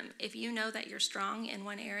if you know that you're strong in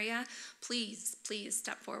one area, please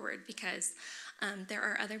step forward, because there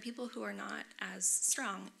are other people who are not as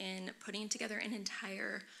strong in putting together an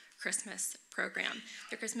entire Christmas program.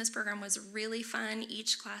 The Christmas program was really fun.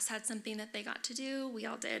 Each class had something that they got to do. We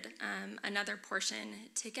all did another portion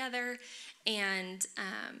together, and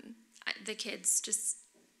the kids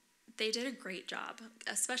they did a great job,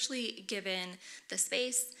 especially given the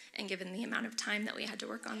space and given the amount of time that we had to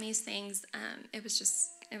work on these things. It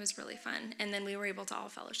was really fun. And then we were able to all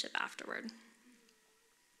fellowship afterward.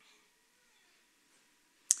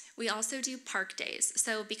 We also do park days.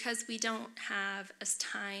 So because we don't have a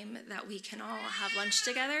time that we can all have lunch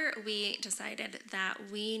together, we decided that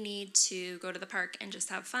we need to go to the park and just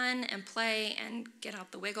have fun and play and get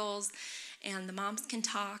out the wiggles. And the moms can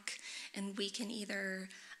talk, and we can either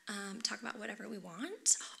talk about whatever we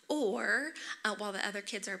want, or while the other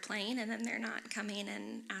kids are playing and then they're not coming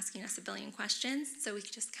and asking us a billion questions, so we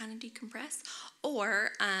can just kind of decompress,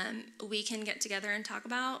 or we can get together and talk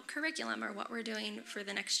about curriculum or what we're doing for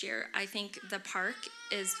the next year. I think the park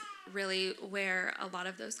is really where a lot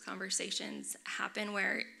of those conversations happen,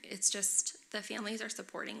 where it's just the families are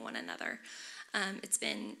supporting one another. It's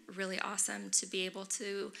been really awesome to be able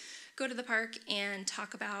to go to the park and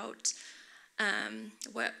talk about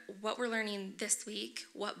what we're learning this week,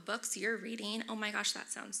 what books you're reading. Oh my gosh,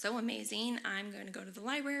 that sounds so amazing. I'm going to go to the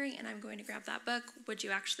library and I'm going to grab that book. Would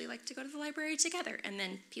you actually like to go to the library together? And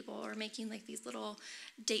then people are making like these little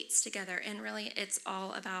dates together. And really, it's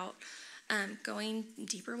all about going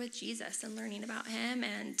deeper with Jesus and learning about him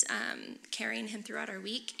and carrying him throughout our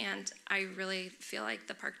week. And I really feel like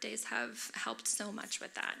the park days have helped so much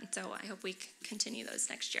with that. And so I hope we continue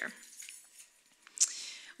those next year.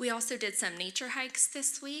 We also did some nature hikes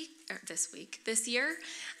this year.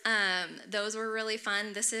 Those were really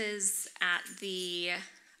fun. This is at the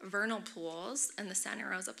vernal pools in the Santa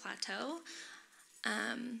Rosa Plateau.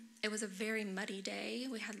 It was a very muddy day.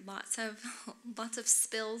 We had lots of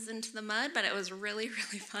spills into the mud, but it was really,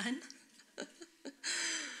 really fun.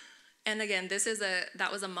 And again, that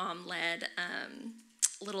was a mom-led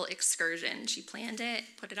little excursion. She planned it,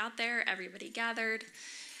 put it out there, everybody gathered.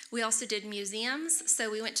 We also did museums.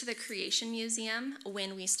 So we went to the Creation Museum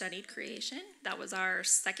when we studied creation. That was our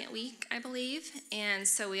second week, I believe. And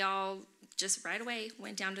so we all just right away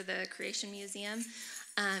went down to the Creation Museum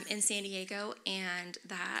in San Diego, and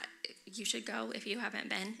that you should go if you haven't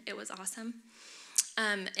been. It was awesome.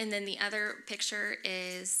 And then the other picture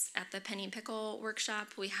is at the Penny Pickle workshop.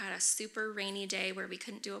 We had a super rainy day where we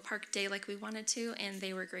couldn't do a park day like we wanted to, and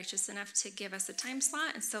they were gracious enough to give us a time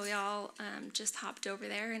slot, and so we all just hopped over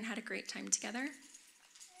there and had a great time together.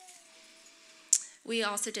 We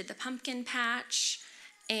also did the pumpkin patch,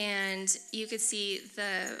 and you could see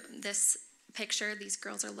this picture. These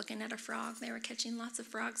girls are looking at a frog. They were catching lots of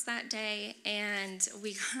frogs that day, and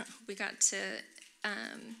we got to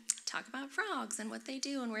talk about frogs and what they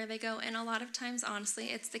do and where they go. And a lot of times, honestly,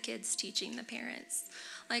 it's the kids teaching the parents.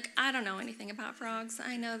 Like, I don't know anything about frogs.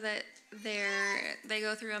 I know that they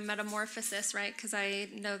go through a metamorphosis, right? Because I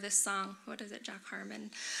know this song. What is it, Jack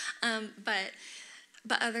Harmon?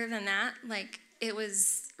 But other than that, like, it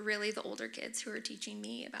was really the older kids who were teaching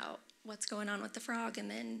me about what's going on with the frog, and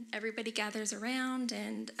then everybody gathers around,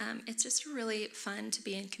 and it's just really fun to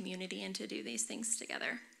be in community and to do these things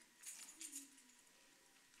together.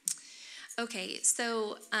 Okay,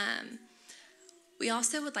 so we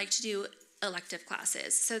also would like to do elective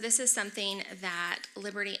classes. So this is something that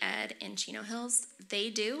Liberty Ed in Chino Hills, they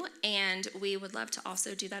do, and we would love to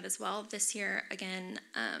also do that as well. This year, again,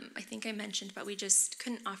 I think I mentioned, but we just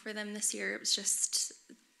couldn't offer them this year. It was just,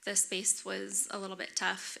 the space was a little bit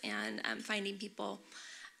tough, and finding people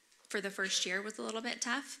for the first year was a little bit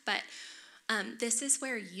tough, but this is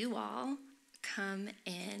where you all come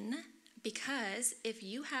in. Because if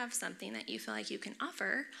you have something that you feel like you can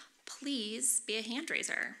offer, please be a hand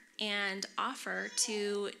raiser and offer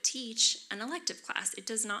to teach an elective class. It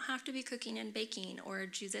does not have to be cooking and baking or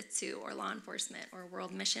jiu-jitsu or law enforcement or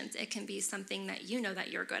world missions. It can be something that you know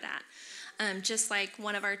that you're good at. Just like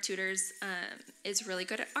one of our tutors is really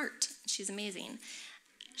good at art. She's amazing.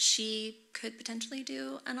 She could potentially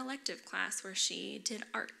do an elective class where she did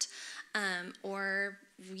art.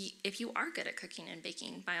 If you are good at cooking and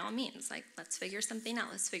baking, by all means, like, let's figure something out.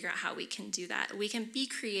 Let's figure out how we can do that. We can be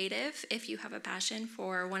creative if you have a passion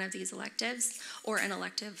for one of these electives or an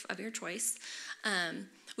elective of your choice.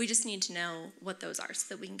 We just need to know what those are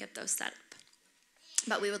so that we can get those set up.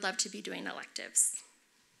 But we would love to be doing electives.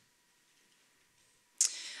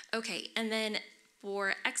 Okay, and then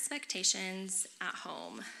for expectations at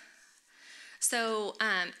home. So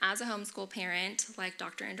as a homeschool parent, like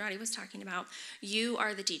Dr. Andrade was talking about, you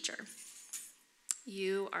are the teacher.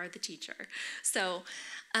 You are the teacher. So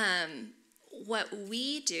what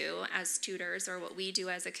we do as tutors, or what we do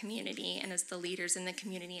as a community and as the leaders in the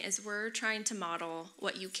community, is we're trying to model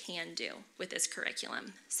what you can do with this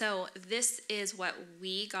curriculum. So this is what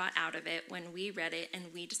we got out of it when we read it and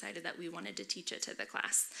we decided that we wanted to teach it to the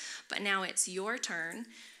class. But now it's your turn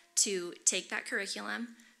to take that curriculum,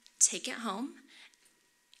 take it home,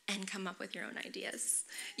 and come up with your own ideas.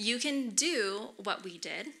 You can do what we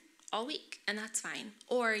did all week, and that's fine.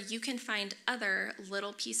 Or you can find other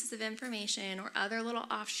little pieces of information or other little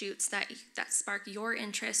offshoots that spark your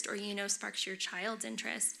interest, or sparks your child's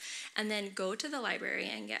interest, and then go to the library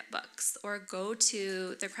and get books, or go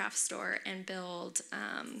to the craft store and build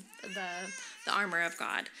the armor of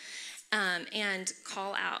God. And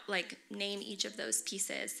call out, like, name each of those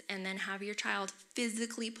pieces, and then have your child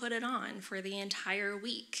physically put it on for the entire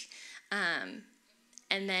week.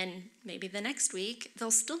 And then maybe the next week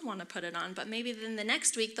they'll still want to put it on, but maybe then the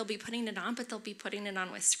next week they'll be putting it on, but they'll be putting it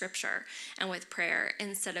on with scripture and with prayer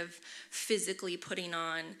instead of physically putting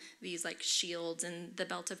on these, like, shields and the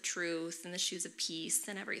belt of truth and the shoes of peace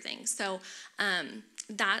and everything. So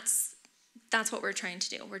that's what we're trying to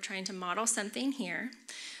do. We're trying to model something here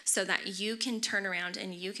so that you can turn around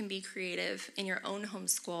and you can be creative in your own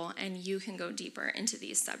homeschool and you can go deeper into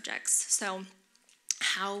these subjects. So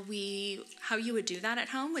how you would do that at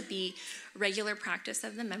home would be regular practice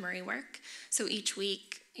of the memory work. So each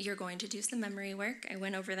week you're going to do some memory work. I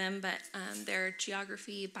went over them, but they're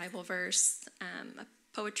geography, Bible verse, a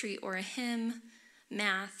poetry or a hymn,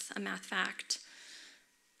 math, a math fact.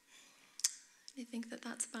 I think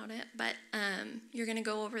that's about it. But you're going to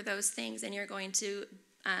go over those things, and you're going to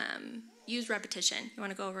use repetition. You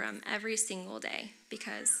want to go over them every single day,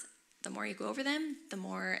 because the more you go over them, the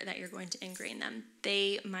more that you're going to ingrain them.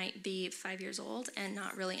 They might be 5 years old and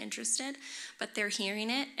not really interested, but they're hearing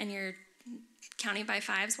it, and you're counting by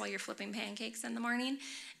fives while you're flipping pancakes in the morning.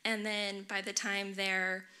 And then by the time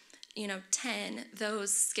they're 10,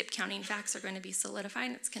 those skip counting facts are going to be solidified,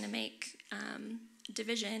 and it's going to make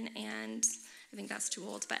division, and I think that's too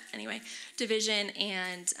old, but anyway, division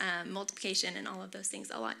and multiplication and all of those things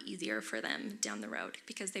a lot easier for them down the road,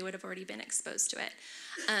 because they would have already been exposed to it.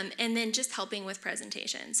 And then just helping with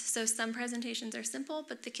presentations. So some presentations are simple,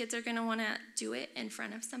 but the kids are going to want to do it in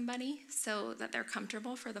front of somebody so that they're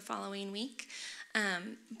comfortable for the following week,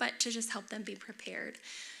 but to just help them be prepared.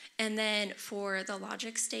 And then for the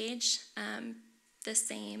logic stage, the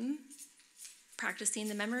same, practicing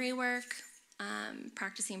the memory work,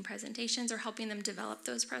 practicing presentations, or helping them develop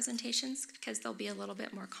those presentations, because they'll be a little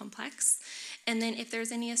bit more complex. And then if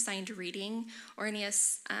there's any assigned reading or any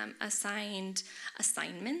assigned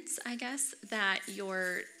assignments, I guess, that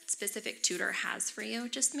your specific tutor has for you,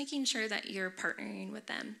 just making sure that you're partnering with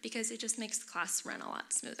them, because it just makes the class run a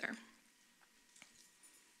lot smoother.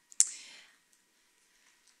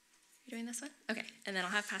 You doing this one? Okay, and then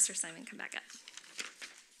I'll have Pastor Simon come back up.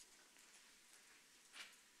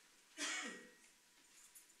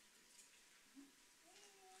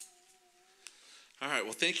 All right,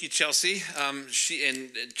 well, thank you, Chelsea.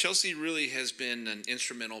 Chelsea really has been an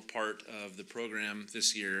instrumental part of the program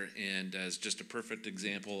this year, and as just a perfect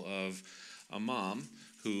example of a mom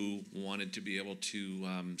who wanted to be able to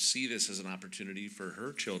see this as an opportunity for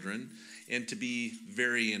her children and to be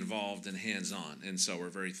very involved and hands-on. And so we're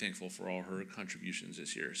very thankful for all her contributions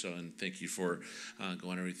this year. And thank you for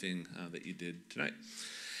going everything that you did tonight.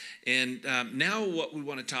 And now what we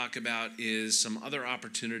want to talk about is some other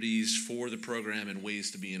opportunities for the program and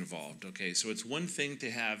ways to be involved. Okay, so it's one thing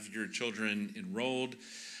to have your children enrolled,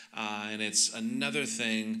 and it's another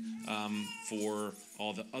thing for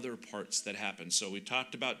all the other parts that happen. So we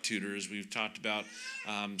talked about tutors. We've talked about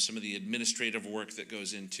some of the administrative work that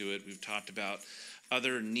goes into it. We've talked about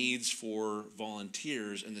other needs for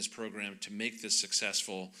volunteers in this program to make this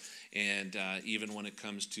successful. And even when it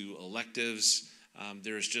comes to electives,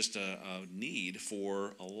 there's just a need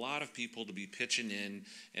for a lot of people to be pitching in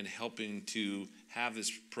and helping to have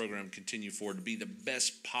this program continue forward to be the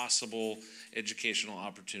best possible educational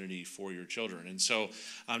opportunity for your children. And so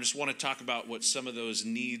I just want to talk about what some of those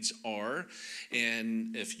needs are,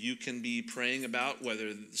 and if you can be praying about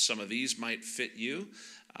whether some of these might fit you,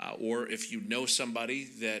 or if you know somebody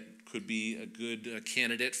that could be a good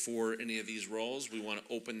candidate for any of these roles. We want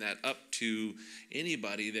to open that up to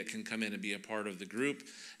anybody that can come in and be a part of the group,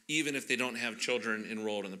 even if they don't have children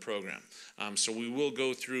enrolled in the program. So we will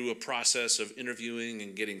go through a process of interviewing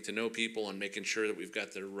and getting to know people and making sure that we've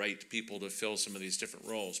got the right people to fill some of these different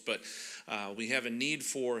roles. But we have a need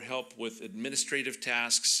for help with administrative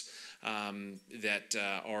tasks that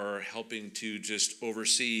are helping to just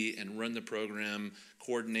oversee and run the program,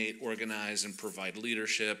 coordinate, organize, and provide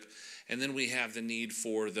leadership. And then we have the need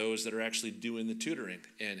for those that are actually doing the tutoring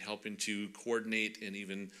and helping to coordinate and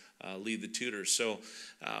even lead the tutors. So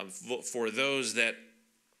for those that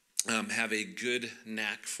have a good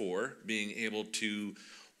knack for being able to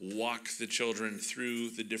walk the children through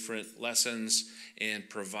the different lessons and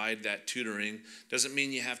provide that tutoring. Doesn't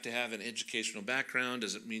mean you have to have an educational background,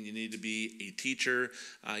 doesn't mean you need to be a teacher.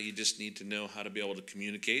 You just need to know how to be able to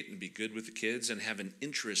communicate and be good with the kids and have an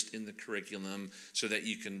interest in the curriculum so that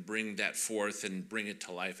you can bring that forth and bring it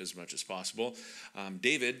to life as much as possible.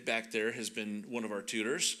 David back there has been one of our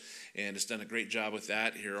tutors and has done a great job with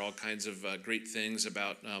that. Hear all kinds of great things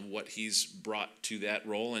about what he's brought to that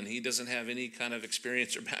role, and he doesn't have any kind of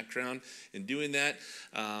experience or background in doing that,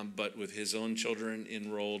 but with his own children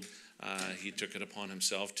enrolled, he took it upon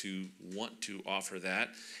himself to want to offer that,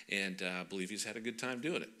 and I believe he's had a good time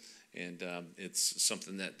doing it. And it's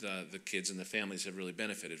something that the kids and the families have really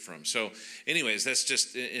benefited from. So anyways, that's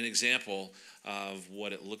just an example of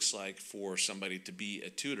what it looks like for somebody to be a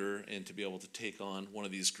tutor and to be able to take on one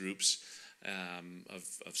of these groups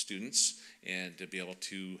of students and to be able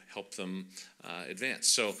to help them advance.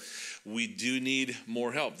 So we do need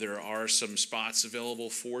more help. There are some spots available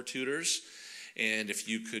for tutors. And if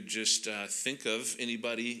you could just think of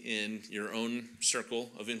anybody in your own circle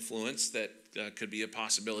of influence that could be a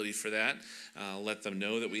possibility for that, let them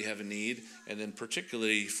know that we have a need. And then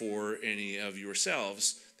particularly for any of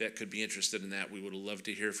yourselves that could be interested in that, we would love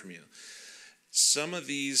to hear from you. Some of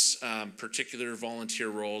these particular volunteer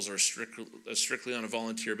roles are strictly on a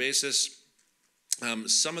volunteer basis.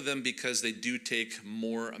 Some of them because they do take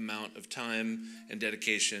more amount of time and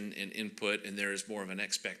dedication and input, and there is more of an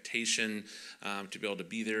expectation to be able to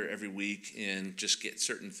be there every week and just get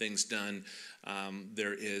certain things done.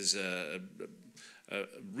 There is a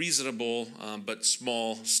reasonable but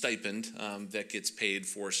small stipend that gets paid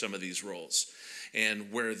for some of these roles.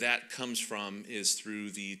 And where that comes from is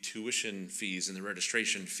through the tuition fees and the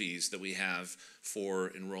registration fees that we have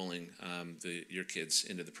for enrolling your kids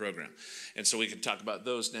into the program. And so we can talk about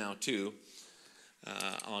those now too,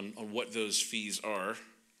 on what those fees are.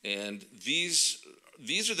 And these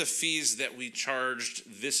are the fees that we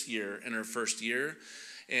charged this year in our first year.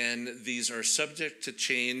 And these are subject to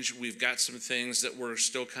change. We've got some things that we're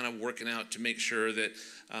still kind of working out to make sure that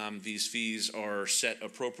these fees are set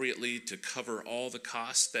appropriately to cover all the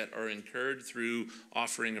costs that are incurred through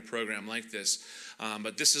offering a program like this.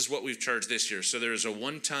 But this is what we've charged this year. So there's a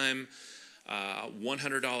one-time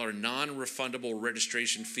 $100 non-refundable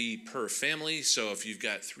registration fee per family. So if you've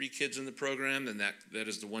got 3 kids in the program, then that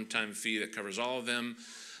is the one-time fee that covers all of them.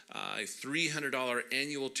 A $300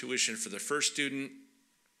 annual tuition for the first student.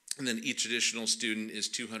 And then each additional student is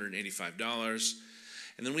 $285.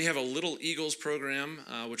 And then we have a Little Eagles program,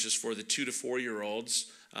 which is for the 2 to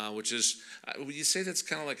 4-year-olds, which is, would you say that's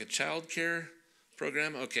kind of like a child care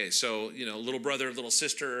program? Okay, so, little brother, little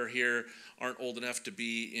sister are here, aren't old enough to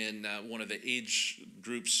be in one of the age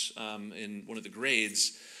groups in one of the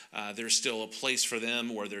grades. There's still a place for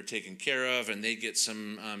them where they're taken care of, and they get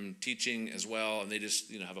some teaching as well, and they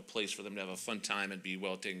just have a place for them to have a fun time and be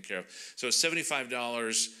well taken care of. So it's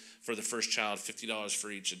 $75 for the first child, $50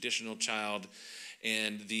 for each additional child.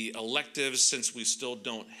 And the electives, since we still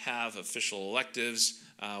don't have official electives,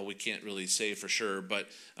 we can't really say for sure, but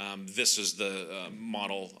this is the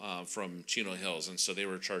model from Chino Hills, and so they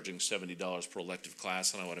were charging $70 per elective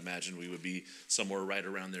class, and I would imagine we would be somewhere right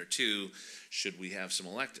around there too, should we have some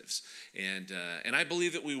electives. And I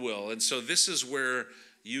believe that we will, and so this is where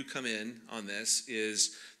you come in on this,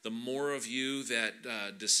 is the more of you that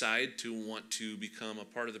decide to want to become a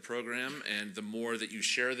part of the program, and the more that you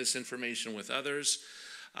share this information with others,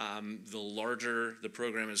 the larger the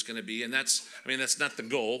program is going to be. And that's not the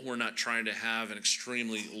goal. We're not trying to have an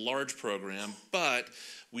extremely large program, but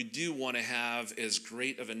we do want to have as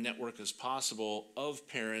great of a network as possible of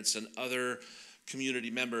parents and other community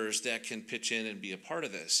members that can pitch in and be a part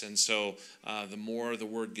of this. And so the more the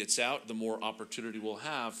word gets out, the more opportunity we'll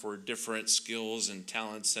have for different skills and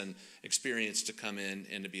talents and experience to come in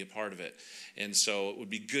and to be a part of it. And so it would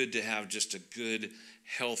be good to have just a good,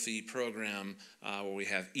 healthy program where we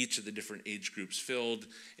have each of the different age groups filled,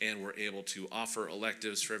 and we're able to offer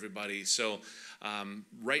electives for everybody. So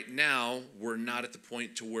right now, we're not at the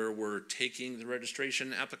point to where we're taking the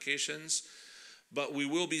registration applications, but we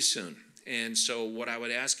will be soon. And so what I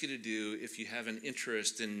would ask you to do, if you have an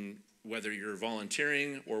interest in whether you're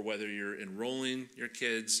volunteering or whether you're enrolling your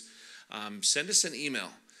kids, send us an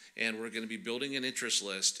email. And we're going to be building an interest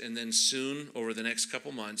list. And then soon, over the next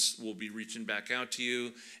couple months, we'll be reaching back out to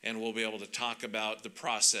you, and we'll be able to talk about the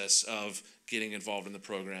process of getting involved in the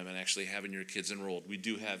program and actually having your kids enrolled. We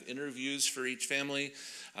do have interviews for each family.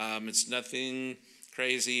 It's nothing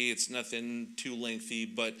crazy, it's nothing too lengthy,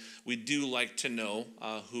 but we do like to know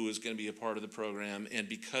who is going to be a part of the program. And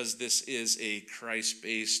because this is a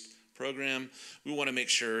Christ-based program, we want to make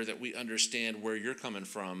sure that we understand where you're coming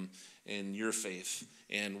from in your faith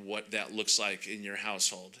and what that looks like in your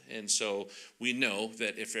household. And so we know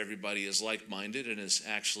that if everybody is like-minded and is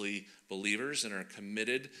actually believers and are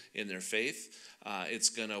committed in their faith, it's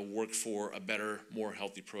going to work for a better, more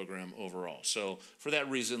healthy program overall. So for that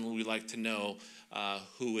reason, we like to know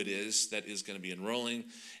who it is that is going to be enrolling,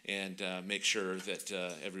 and make sure that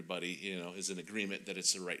everybody is in agreement that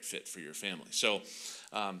it's the right fit for your family. So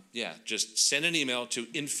just send an email to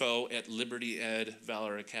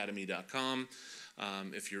info@libertyedvaloracademy.com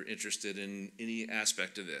if you're interested in any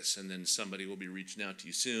aspect of this, and then somebody will be reaching out to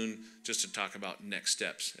you soon just to talk about next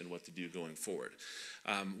steps and what to do going forward.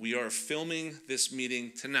 We are filming this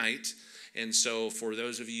meeting tonight, and so for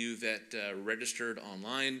those of you that registered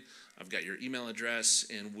online, I've got your email address,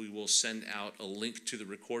 and we will send out a link to the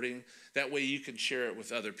recording. That way you can share it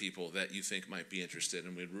with other people that you think might be interested,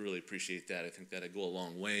 and we'd really appreciate that. I think that'd go a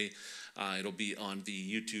long way. It'll be on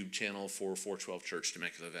the YouTube channel for 412 Church,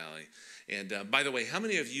 Temecula Valley. And by the way, how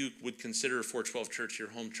many of you would consider 412 Church your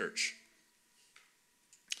home church?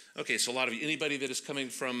 Okay, so a lot of you. Anybody that is coming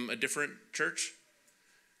from a different church?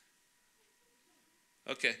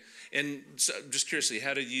 Okay, and so just curiously,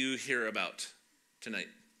 how did you hear about tonight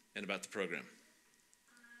and about the program?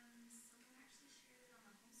 Someone actually shared it on the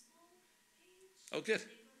homeschool page. Oh, good. They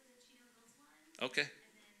go to the Chino Hills one. Okay. And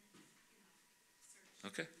then,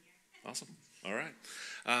 Okay, awesome. All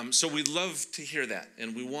right. So we'd love to hear that,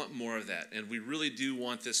 and we want more of that. And we really do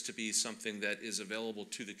want this to be something that is available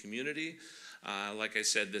to the community. Like I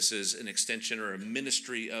said, this is an extension or a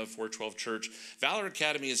ministry of 412 Church. Valor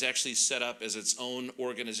Academy is actually set up as its own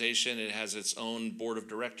organization. It has its own board of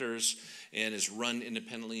directors and is run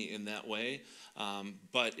independently in that way.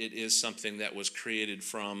 But it is something that was created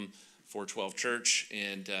from 412 Church,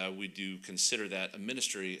 and we do consider that a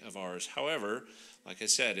ministry of ours. However, like I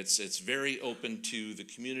said, it's very open to the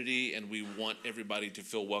community, and we want everybody to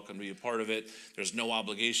feel welcome to be a part of it. There's no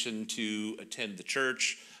obligation to attend the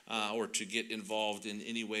church or to get involved in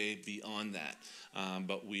any way beyond that.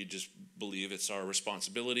 But we just believe it's our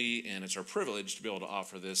responsibility and it's our privilege to be able to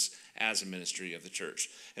offer this as a ministry of the church.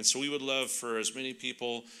 And so we would love for as many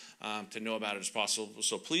people to know about it as possible.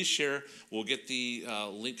 So please share. We'll get the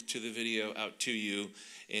link to the video out to you.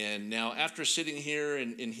 And now, after sitting here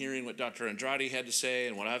and hearing what Dr. Andrade had to say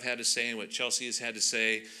and what I've had to say and what Chelsea has had to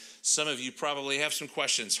say, some of you probably have some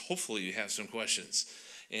questions. Hopefully you have some questions.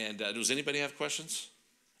 And does anybody have questions?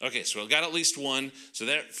 Okay, so I've got at least one. So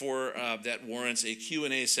that warrants a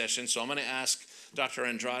Q&A session. So I'm going to ask Dr.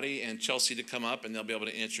 Andrade and Chelsea to come up, and they'll be able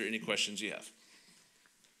to answer any questions you have.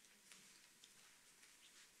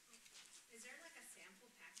 Is there like a sample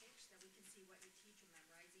package that we can see what you teach or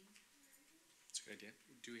memorizing? That's a good idea.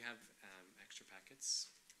 Do we have extra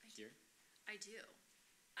packets here? I do.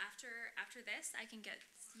 After this, I can get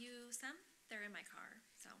you some. They're in my car,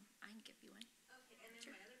 so I can give you one. Okay, and then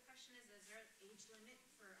Sure. my other question is there an age limit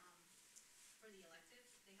for the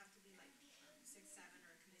electives? They have to be like 6, 7,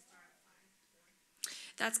 or can they start at 5,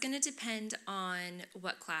 4? That's going to depend on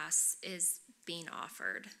what class is being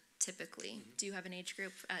offered, typically. Do you have an age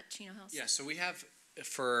group at Chino Hills? Yeah, so we have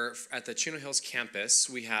at the Chino Hills campus,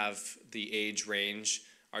 we have the age range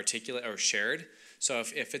articulate or shared. So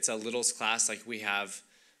if it's a littles class, like we have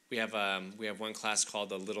one class called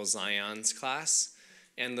the Little Zions class,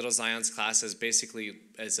 and Little Zions class is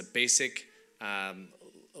a basic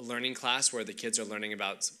learning class where the kids are learning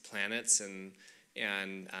about planets and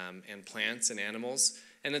plants and animals,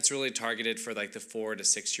 and it's really targeted for like the 4 to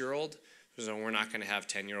 6 year old. So we're not going to have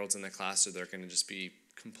 10-year-olds in the class, so they're going to just be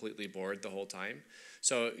completely bored the whole time.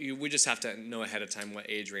 So we just have to know ahead of time what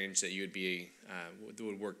age range that you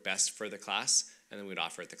would work best for the class, and then we'd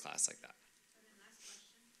offer it the class like that. And then last question,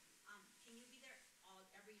 can you be there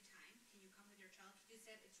every time? Can you come with your child? You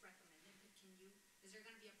said it's recommended, but is there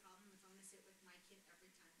going to be a problem if I'm going to sit with my kid every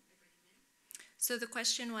time I bring him in? So the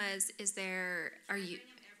question was, I bring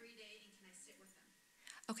him every day, and can I sit with him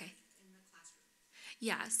okay. in the classroom?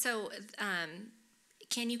 Yeah, so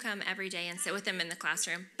can you come every day and sit with them in the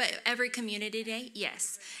classroom? But every community day?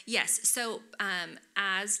 Yes. Yes. So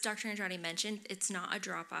as Dr. Andrade mentioned, it's not a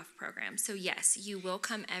drop-off program. So yes, you will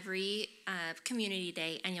come every community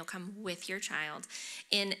day, and you'll come with your child.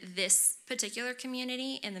 In this particular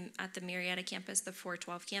community, at the Marietta campus, the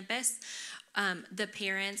 412 campus, the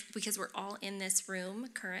parents, because we're all in this room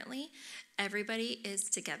currently, everybody is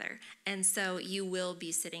together. And so you will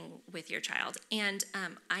be sitting with your child. And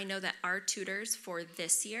I know that our tutors for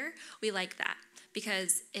this year, we like that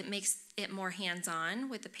because it makes it more hands-on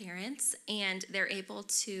with the parents, and they're able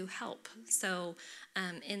to help. So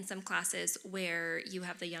in some classes where you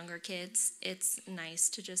have the younger kids, it's nice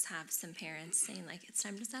to just have some parents saying like, it's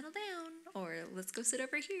time to settle down, or let's go sit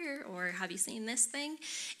over here, or have you seen this thing,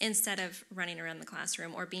 instead of running around the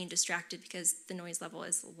classroom or being distracted because the noise level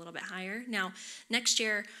is a little bit higher. Now, next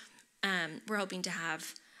year, we're hoping to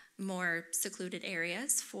have more secluded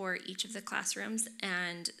areas for each of the classrooms,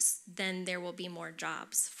 and then there will be more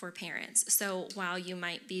jobs for parents. So while you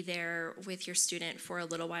might be there with your student for a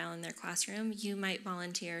little while in their classroom, you might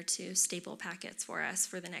volunteer to staple packets for us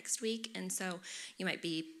for the next week, and so you might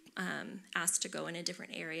be asked to go in a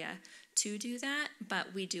different area to do that,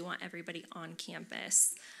 but we do want everybody on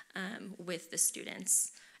campus with the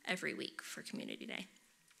students every week for Community Day.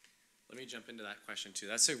 Let me jump into that question too.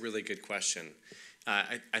 That's a really good question.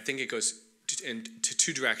 I think it goes into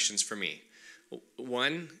two directions for me.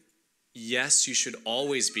 One, yes, you should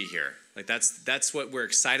always be here. Like that's what we're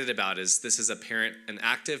excited about. Is this is an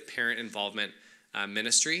active parent involvement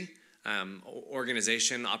ministry,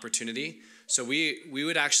 organization, opportunity. So we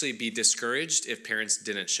would actually be discouraged if parents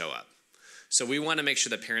didn't show up. So we want to make sure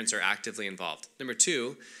that parents are actively involved. Number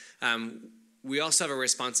two, we also have a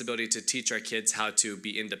responsibility to teach our kids how to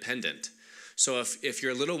be independent. So if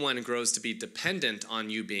your little one grows to be dependent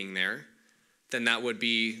on you being there, then that would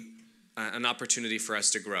be an opportunity for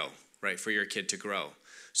us to grow, right? For your kid to grow.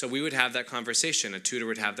 So we would have that conversation. A tutor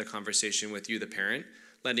would have the conversation with you, the parent,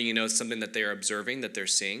 letting you know something that they are observing, that they're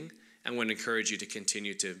seeing, and would encourage you to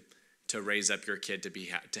continue to to raise up your kid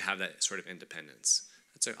to have that sort of independence?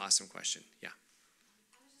 That's an awesome question. Yeah.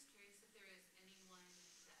 I was just curious if there is anyone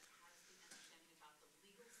that has the understanding about the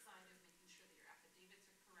legal side of making sure that your affidavits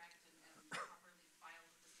are correct and properly filed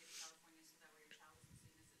with the state of California, so that way your child isn't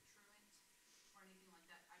seen as a truant or anything like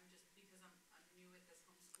that. I'm just, because I'm new at this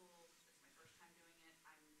homeschool, it's my first time doing it,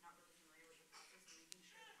 I'm not really familiar with the process of making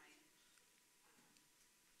sure that my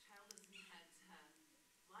child isn't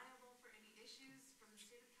liable for any issues from the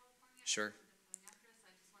state of California. Sure. Them coming after us.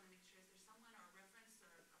 I just want to make sure, is there someone or a reference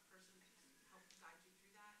or a person that can help guide you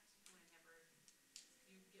through that whenever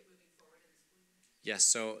you get moving forward in the school year? Yes,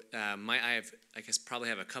 so I guess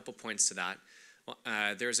probably have a couple points to that.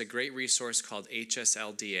 There's a great resource called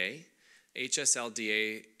HSLDA.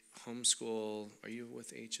 HSLDA Homeschool, are you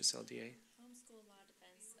with HSLDA? Homeschool Law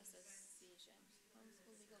Defense Association.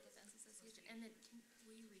 Homeschool Legal Defense Association. And then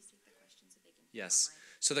will you restate the question so they can hear Yes. online?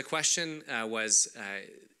 So the question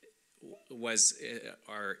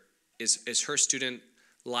is her student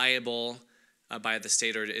liable by the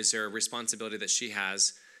state, or is there a responsibility that she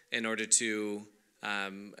has in order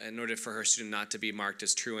for her student not to be marked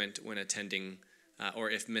as truant when attending or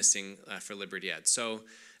if missing for Liberty Ed? So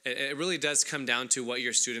it really does come down to what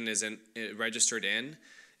your student is registered in.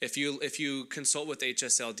 If you consult with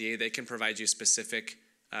HSLDA, they can provide you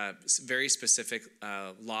very specific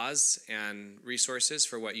laws and resources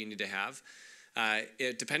for what you need to have.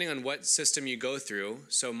 Depending on what system you go through.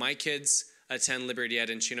 So my kids attend Liberty Ed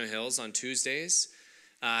in Chino Hills on Tuesdays,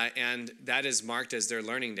 and that is marked as their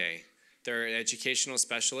learning day. Their educational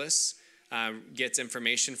specialists gets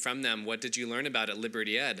information from them. What did you learn about at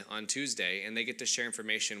Liberty Ed on Tuesday? And they get to share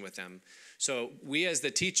information with them. So we as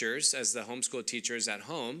the teachers, as the homeschool teachers at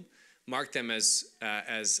home, mark them as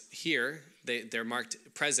here. They're marked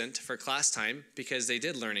present for class time because they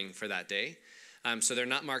did learning for that day. So they're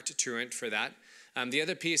not marked truant for that. The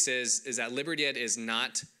other piece is that Liberty Ed is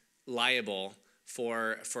not liable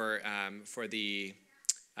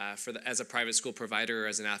as a private school provider or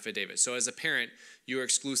as an affidavit. So as a parent, you are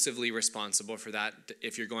exclusively responsible for that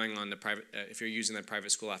if you're going on if you're using the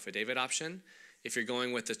private school affidavit option. If you're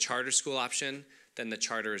going with the charter school option, then the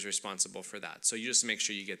charter is responsible for that. So you just make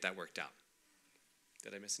sure you get that worked out.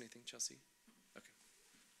 Did I miss anything, Chelsea? Okay.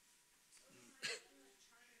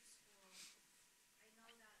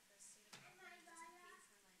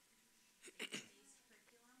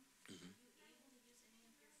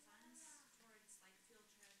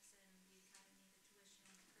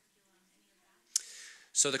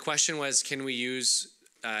 So the question was, can we use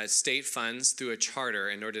state funds through a charter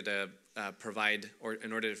in order to provide, or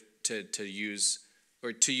in order to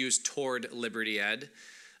use toward Liberty Ed?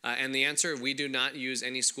 And the answer, we do not use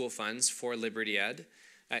any school funds for Liberty Ed.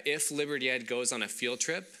 If Liberty Ed goes on a field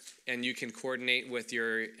trip and you can coordinate with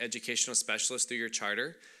your educational specialist through your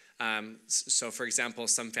charter. So for example,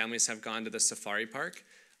 some families have gone to the safari park.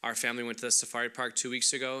 Our family went to the safari park 2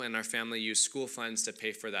 weeks ago, and our family used school funds to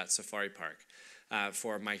pay for that safari park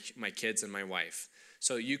for my kids and my wife.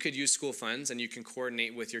 So you could use school funds, and you can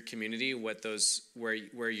coordinate with your community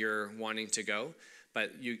where you're wanting to go,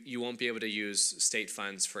 but you won't be able to use state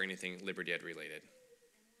funds for anything Liberty Ed related.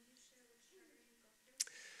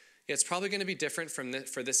 Yeah, it's probably going to be different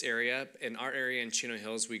for this area. In our area in Chino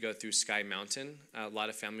Hills, we go through Sky Mountain. A lot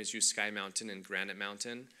of families use Sky Mountain and Granite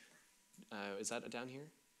Mountain. Is that down here?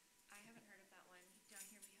 I haven't heard of that one. Down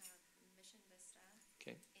here we have Mission Vista.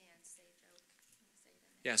 Okay. And Sage Oak.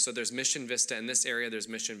 Yeah, so there's Mission Vista in this area. There's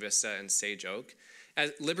Mission Vista and Sage Oak.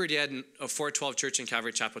 At Liberty Ed, 412 Church in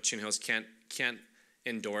Calvary Chapel, Chino Hills can't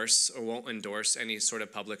endorse or won't endorse any sort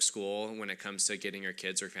of public school when it comes to getting your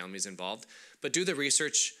kids or families involved. But do the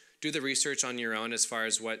research on your own as far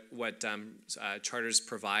as what charters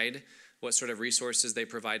provide, what sort of resources they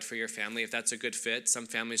provide for your family. If that's a good fit, some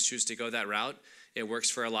families choose to go that route. It works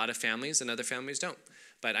for a lot of families, and other families don't.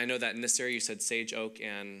 But I know that in this area you said Sage Oak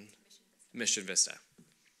and Mission Vista.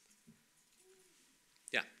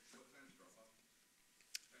 Yeah.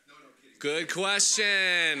 Good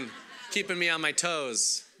question. Keeping me on my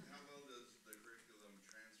toes. How well does the curriculum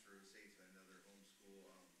transfer, say, to another homeschool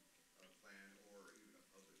plan or even a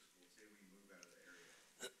public school? Say we move out of the area.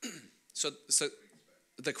 So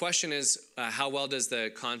the question is, how well does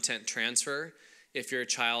the content transfer if your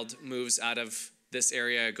child moves out of this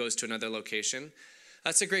area, goes to another location?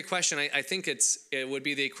 That's a great question. I think it would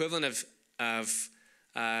be the equivalent of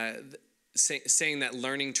saying that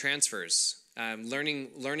learning transfers.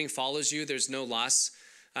 Learning follows you. There's no loss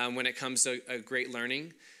when it comes to great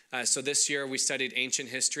learning. So this year we studied ancient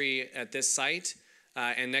history at this site,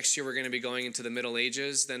 and next year we're going to be going into the Middle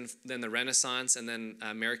Ages, then the Renaissance, and then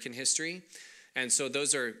American history. And so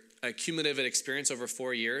those are a cumulative experience over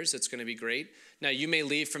 4 years. It's going to be great. Now, you may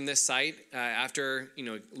leave from this site after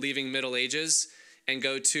leaving Middle Ages and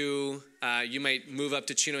go to, you might move up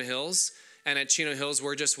to Chino Hills. And at Chino Hills,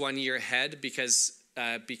 we're just 1 year ahead because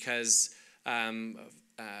the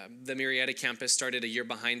Murrieta campus started a year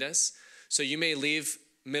behind us. So you may leave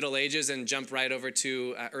Middle Ages and jump right over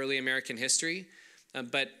to early American history.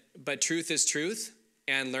 But truth is truth,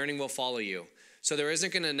 and learning will follow you. So there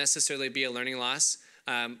isn't going to necessarily be a learning loss.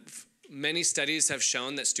 Many studies have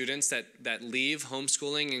shown that students that leave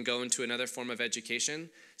homeschooling and go into another form of education,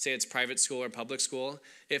 say it's private school or public school,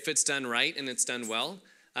 if it's done right and it's done well,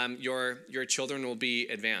 your children will be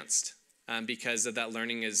advanced because of that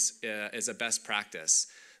learning is a best practice.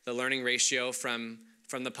 The learning ratio from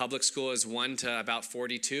the public school is 1 to about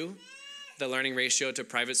 42. The learning ratio to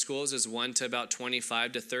private schools is 1 to about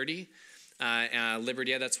 25 to 30.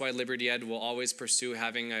 Liberty Ed, that's why Liberty Ed will always pursue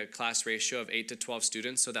having a class ratio of 8 to 12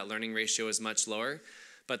 students, so that learning ratio is much lower.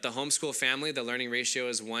 But the homeschool family, the learning ratio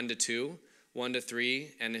is 1 to 2, 1 to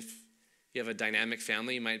 3, and if you have a dynamic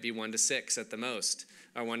family, you might be 1 to 6 at the most,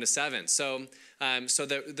 or 1 to 7. So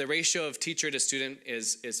the ratio of teacher to student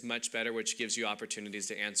is much better, which gives you opportunities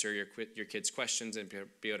to answer your kids' questions and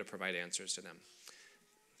be able to provide answers to them.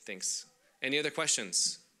 Thanks. Any other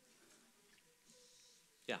questions?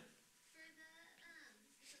 Yeah. For the,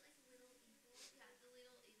 is it like little eagles? Yeah, the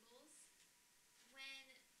little eagles. When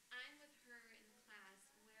I'm with her in the class,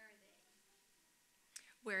 where are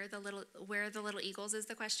they? Where the little eagles is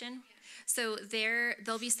the question? So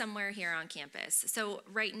they'll be somewhere here on campus. So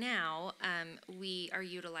right now, we are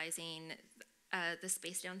utilizing the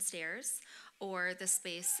space downstairs or the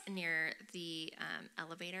space near the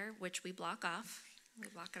elevator, which we block off. We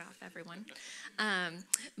block it off, everyone. And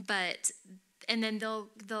then they'll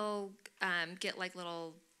get like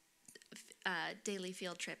little daily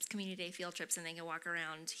field trips, community day field trips, and they can walk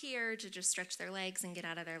around here to just stretch their legs and get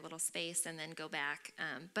out of their little space and then go back.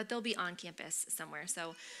 But they'll be on campus somewhere.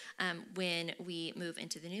 So when we move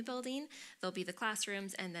into the new building, there'll be the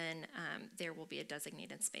classrooms, and then there will be a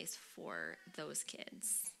designated space for those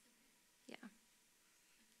kids. Yeah.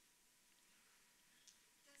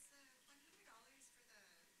 Does the $100 for the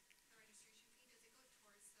registration fee, does it go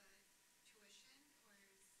towards the tuition, or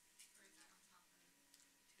is that on top of?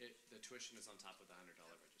 The tuition is on top of the $100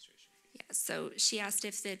 registration fee. Yeah. So she asked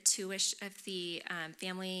if the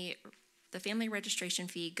family registration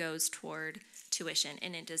fee goes toward tuition,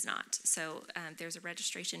 and it does not. So there's a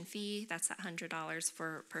registration fee, that's that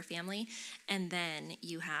 $100 per family, and then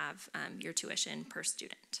you have your tuition per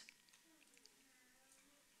student.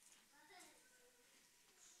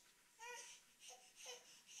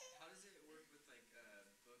 How does it work with like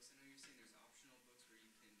books? I know you're saying there's optional books where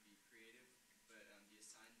you can be creative, but the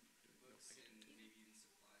assigned books and maybe even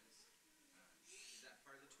supplies, is that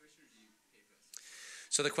part of the tuition, or do you pay for that?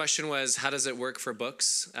 So the question was, how does it work for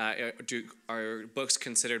books? Are books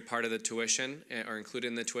considered part of the tuition or included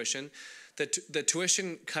in the tuition? The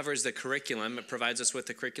tuition covers the curriculum. It provides us with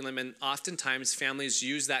the curriculum, and oftentimes families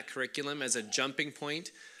use that curriculum as a jumping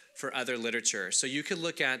point for other literature. So you could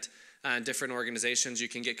look at different organizations. You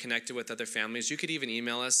can get connected with other families. You could even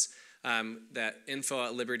email us that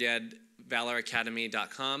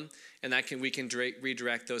info@libertyedvaloracademy.com, and we can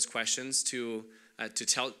redirect those questions to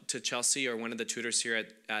Chelsea or one of the tutors here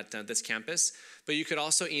at this campus. But you could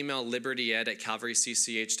also email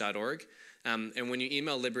libertyed@calvarycch.org. And when you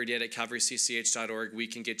email libertyed@calvarycch.org, we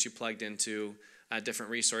can get you plugged into different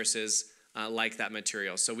resources like that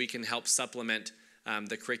material. So we can help supplement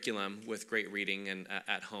the curriculum with great reading and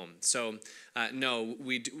at home. So no,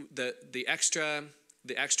 we do, the extra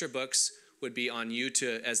books would be on you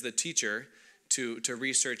as the teacher to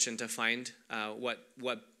research and to find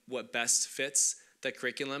what best fits the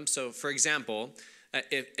curriculum. So for example,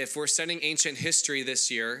 if we're studying ancient history this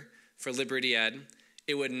year for Liberty Ed,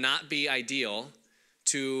 it would not be ideal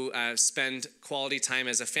to spend quality time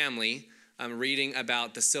as a family reading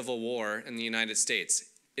about the Civil War in the United States.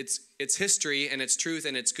 It's history and it's truth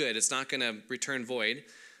and it's good. It's not going to return void,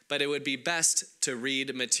 but it would be best to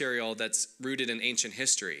read material that's rooted in ancient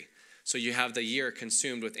history. So you have the year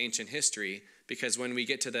consumed with ancient history, because when we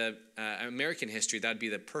get to the American history, that'd be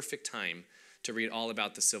the perfect time to read all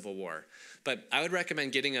about the Civil War. But I would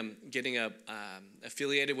recommend getting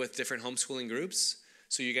affiliated with different homeschooling groups,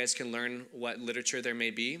 so you guys can learn what literature there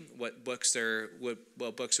may be, what books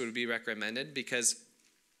would be recommended, because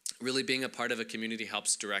really being a part of a community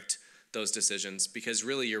helps direct those decisions, because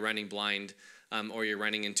really you're running blind or you're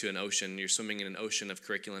running into an ocean. You're swimming in an ocean of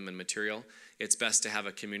curriculum and material. It's best to have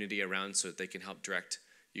a community around so that they can help direct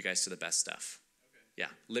you guys to the best stuff. Okay.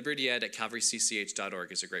 Yeah,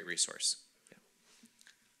 libertyed@calvarycch.org is a great resource.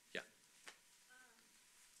 Yeah.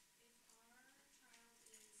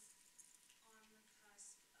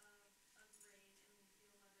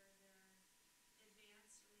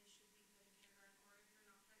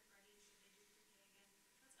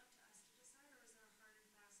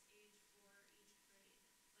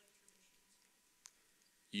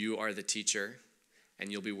 You are the teacher,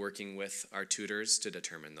 and you'll be working with our tutors to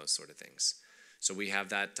determine those sort of things. So we have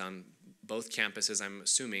that on both campuses, I'm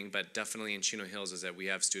assuming, but definitely in Chino Hills is that we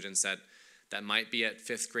have students that might be at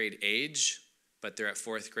 5th grade age, but they're at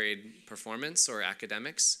 4th grade performance or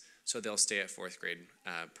academics, so they'll stay at 4th grade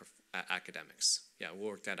academics. Yeah, we'll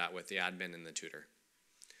work that out with the admin and the tutor.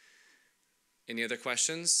 Any other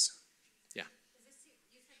questions? Yeah. You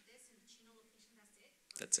said this in the Chino location,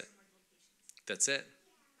 That's it. more locations? That's it.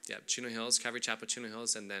 Yeah, Chino Hills, Calvary Chapel, Chino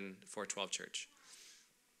Hills, and then 412 Church.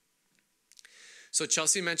 So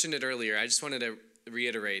Chelsea mentioned it earlier. I just wanted to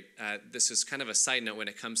reiterate, this is kind of a side note when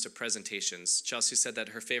it comes to presentations. Chelsea said that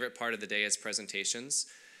her favorite part of the day is presentations,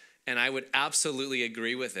 and I would absolutely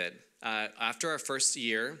agree with it. After our first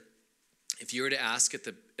year, if you were to ask at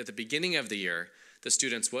the beginning of the year, the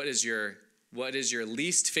students, what is your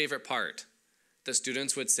least favorite part? The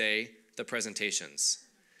students would say the presentations.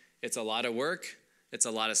 It's a lot of work, it's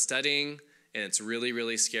a lot of studying, and it's really,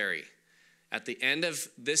 really scary. At the end of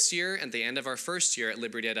this year and the end of our first year at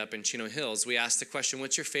Liberty Ed up in Chino Hills, we asked the question,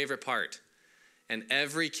 what's your favorite part? And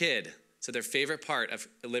every kid said their favorite part of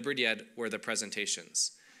Liberty Ed were the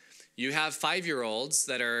presentations. You have 5-year-olds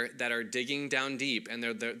that are digging down deep, and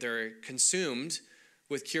they're consumed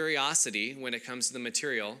with curiosity when it comes to the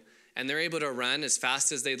material, and they're able to run as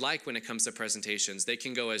fast as they'd like when it comes to presentations. They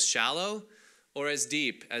can go as shallow or as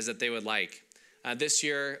deep as that they would like. This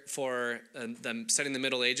year, for studying the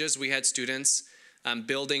Middle Ages, we had students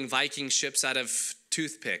building Viking ships out of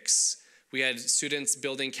toothpicks. We had students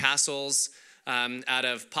building castles out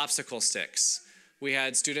of popsicle sticks. We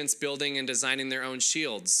had students building and designing their own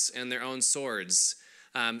shields and their own swords.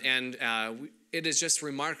 It is just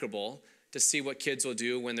remarkable to see what kids will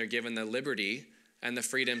do when they're given the liberty and the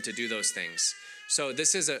freedom to do those things. So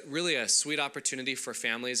this is really a sweet opportunity for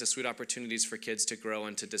families, a sweet opportunities for kids to grow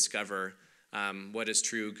and to discover what is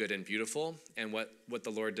true, good, and beautiful, and what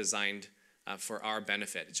the Lord designed for our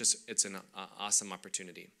benefit. It's an awesome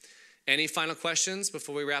opportunity. Any final questions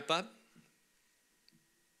before we wrap up?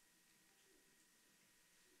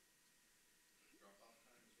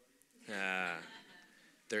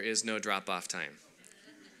 There is no drop-off time.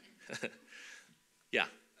 Yeah.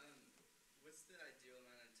 What's the ideal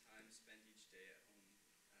amount of time spent each day at home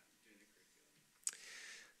doing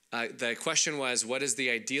the curriculum? The question was, what is the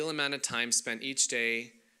ideal amount of time spent each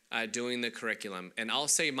day doing the curriculum? And I'll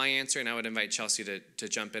say my answer, and I would invite Chelsea to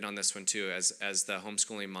jump in on this one too, as the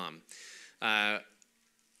homeschooling mom.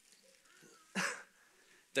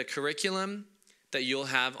 The curriculum that you'll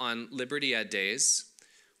have on Liberty Ed days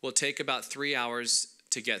will take about 3 hours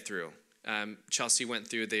to get through. Chelsea went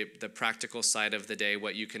through the practical side of the day,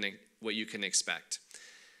 what you can expect.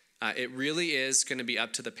 It really is going to be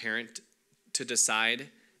up to the parent to decide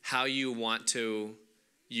how you want to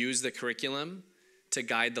use the curriculum to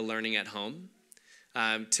guide the learning at home.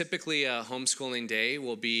 Typically, a homeschooling day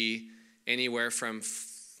will be anywhere from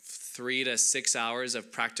 3 to 6 hours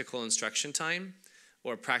of practical instruction time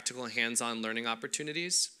or practical hands-on learning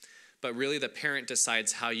opportunities. But really, the parent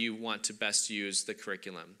decides how you want to best use the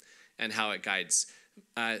curriculum and how it guides.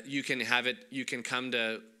 You can come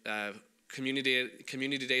to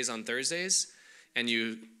community days on Thursdays, and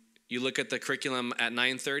you look at the curriculum at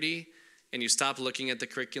 9:30, and you stop looking at the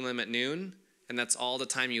curriculum at noon, and that's all the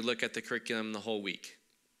time you look at the curriculum the whole week.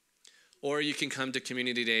 Or you can come to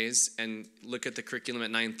community days and look at the curriculum at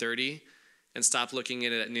 9:30 and stop looking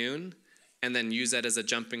at it at noon, and then use that as a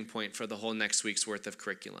jumping point for the whole next week's worth of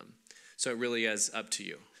curriculum. So it really is up to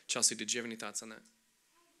you. Chelsea, did you have any thoughts on that?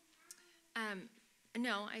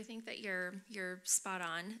 No, I think that you're spot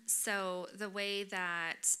on. So the way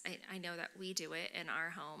that I know that we do it in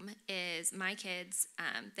our home is my kids,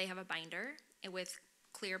 they have a binder with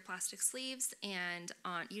clear plastic sleeves, and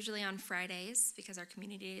usually on Fridays, because our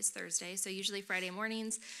community day is Thursday, so usually Friday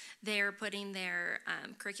mornings, they're putting their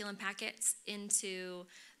curriculum packets into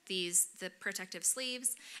the protective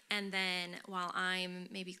sleeves, and then while I'm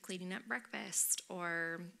maybe cleaning up breakfast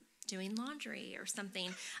or doing laundry or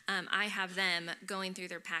something, I have them going through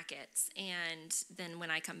their packets, and then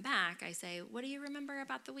when I come back, I say, what do you remember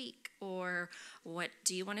about the week? Or what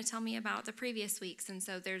do you want to tell me about the previous weeks? And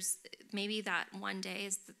so there's maybe that one day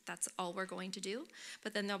that's all we're going to do,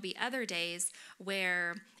 but then there'll be other days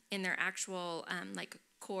where in their actual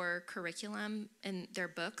core curriculum in their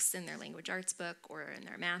books, in their language arts book or in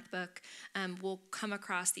their math book, we'll come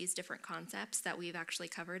across these different concepts that we've actually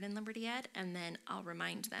covered in Liberty Ed, and then I'll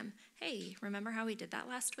remind them, hey, remember how we did that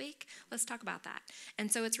last week? Let's talk about that.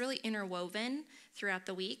 And so it's really interwoven throughout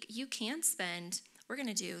the week. You can spend, we're going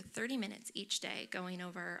to do 30 minutes each day going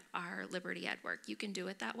over our Liberty Ed work. You can do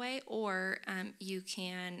it that way, or you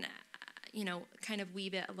can kind of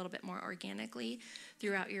weave it a little bit more organically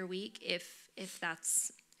throughout your week if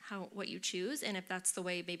that's what you choose, and if that's the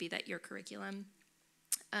way maybe that your curriculum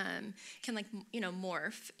can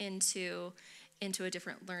morph into a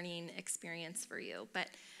different learning experience for you. But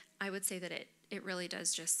I would say that it really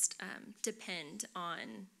does just depend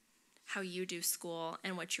on how you do school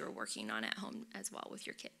and what you're working on at home as well with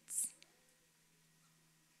your kids.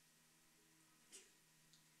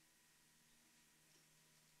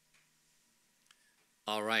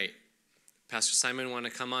 All right. Pastor Simon, want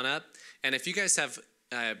to come on up? And if you guys have,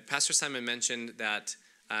 Pastor Simon mentioned that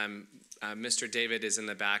Mr. David is in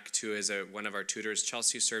the back too as one of our tutors.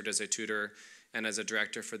 Chelsea served as a tutor and as a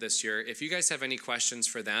director for this year. If you guys have any questions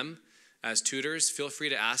for them as tutors, feel free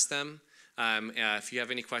to ask them. If you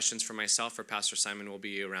have any questions for myself or Pastor Simon, we'll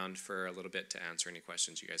be around for a little bit to answer any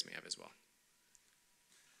questions you guys may have as well.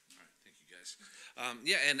 All right, thank you guys.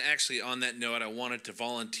 And actually on that note, I wanted to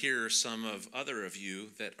volunteer some other of you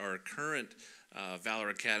that are current Valor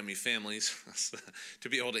Academy families to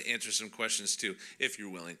be able to answer some questions too, if you're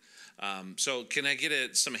willing. So can I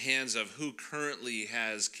get some hands of who currently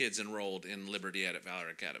has kids enrolled in Liberty Ed at Valor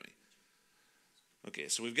Academy? Okay,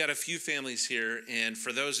 so we've got a few families here, and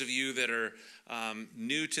for those of you that are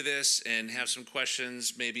new to this and have some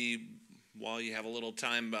questions, maybe while you have a little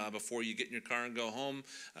time before you get in your car and go home,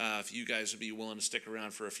 if you guys would be willing to stick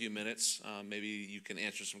around for a few minutes, maybe you can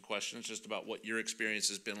answer some questions just about what your experience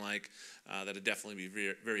has been like. That would definitely be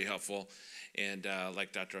very, very helpful. And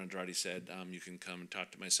like Dr. Andrade said, you can come and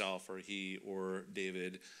talk to myself or he or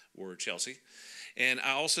David or Chelsea. And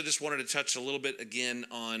I also just wanted to touch a little bit again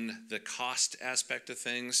on the cost aspect of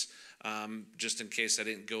things, just in case I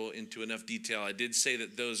didn't go into enough detail. I did say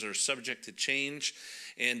that those are subject to change,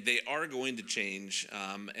 and they are going to change,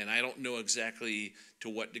 and I don't know exactly to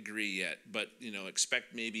what degree yet, but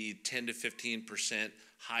expect maybe 10 to 15%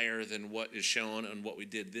 higher than what is shown on what we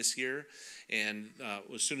did this year. And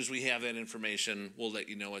as soon as we have that information, we'll let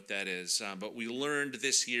you know what that is. But we learned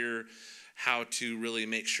this year how to really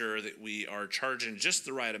make sure that we are charging just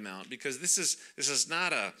the right amount, because this is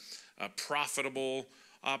not a profitable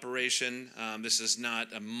operation. This is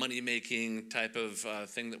not a money-making type of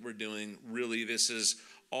thing that we're doing. Really, this is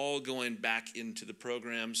all going back into the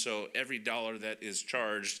program. So every dollar that is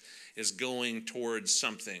charged is going towards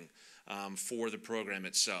something for the program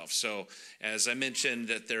itself. So as I mentioned,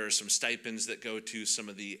 that there are some stipends that go to some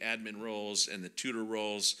of the admin roles and the tutor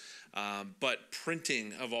roles, but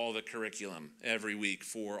printing of all the curriculum every week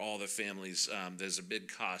for all the families, there's a big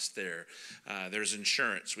cost there. There's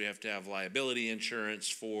insurance. We have to have liability insurance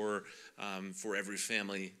for every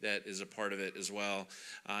family that is a part of it as well.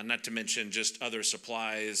 Not to mention just other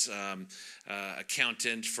supplies,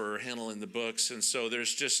 accountant for handling the books. And so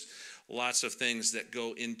there's just lots of things that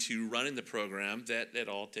go into running the program that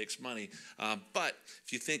all takes money. But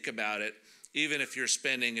if you think about it, even if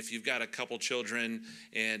you've got a couple children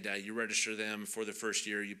and you register them for the first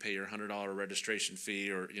year, you pay your $100 registration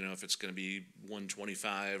fee, or if it's going to be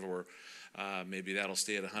 $125, or maybe that'll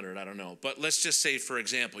stay at $100. I don't know. But let's just say, for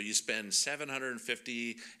example, you spend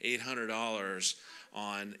 $750, $800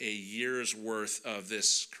 on a year's worth of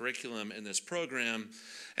this curriculum and this program.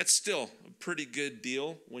 That's still a pretty good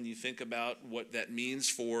deal when you think about what that means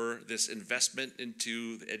for this investment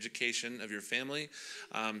into the education of your family.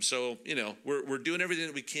 So we're doing everything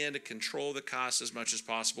that we can to control the costs as much as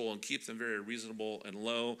possible and keep them very reasonable and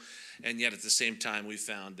low. And yet at the same time, we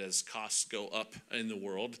found as costs go up in the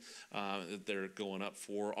world, that they're going up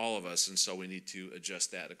for all of us. And so we need to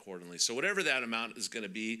adjust that accordingly. So whatever that amount is going to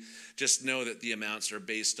be, just know that the amounts are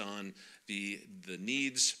based on the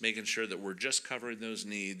needs, making sure that we're just covering those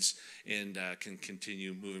needs and can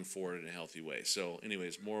continue moving forward in a healthy way. So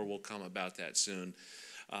anyways, more will come about that soon.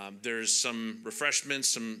 There's some refreshments,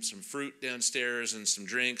 some fruit downstairs, and some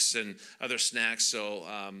drinks and other snacks. So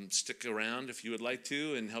stick around if you would like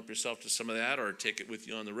to and help yourself to some of that, or take it with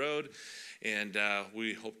you on the road. And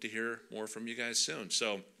we hope to hear more from you guys soon.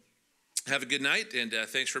 So have a good night, and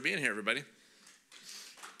thanks for being here, everybody.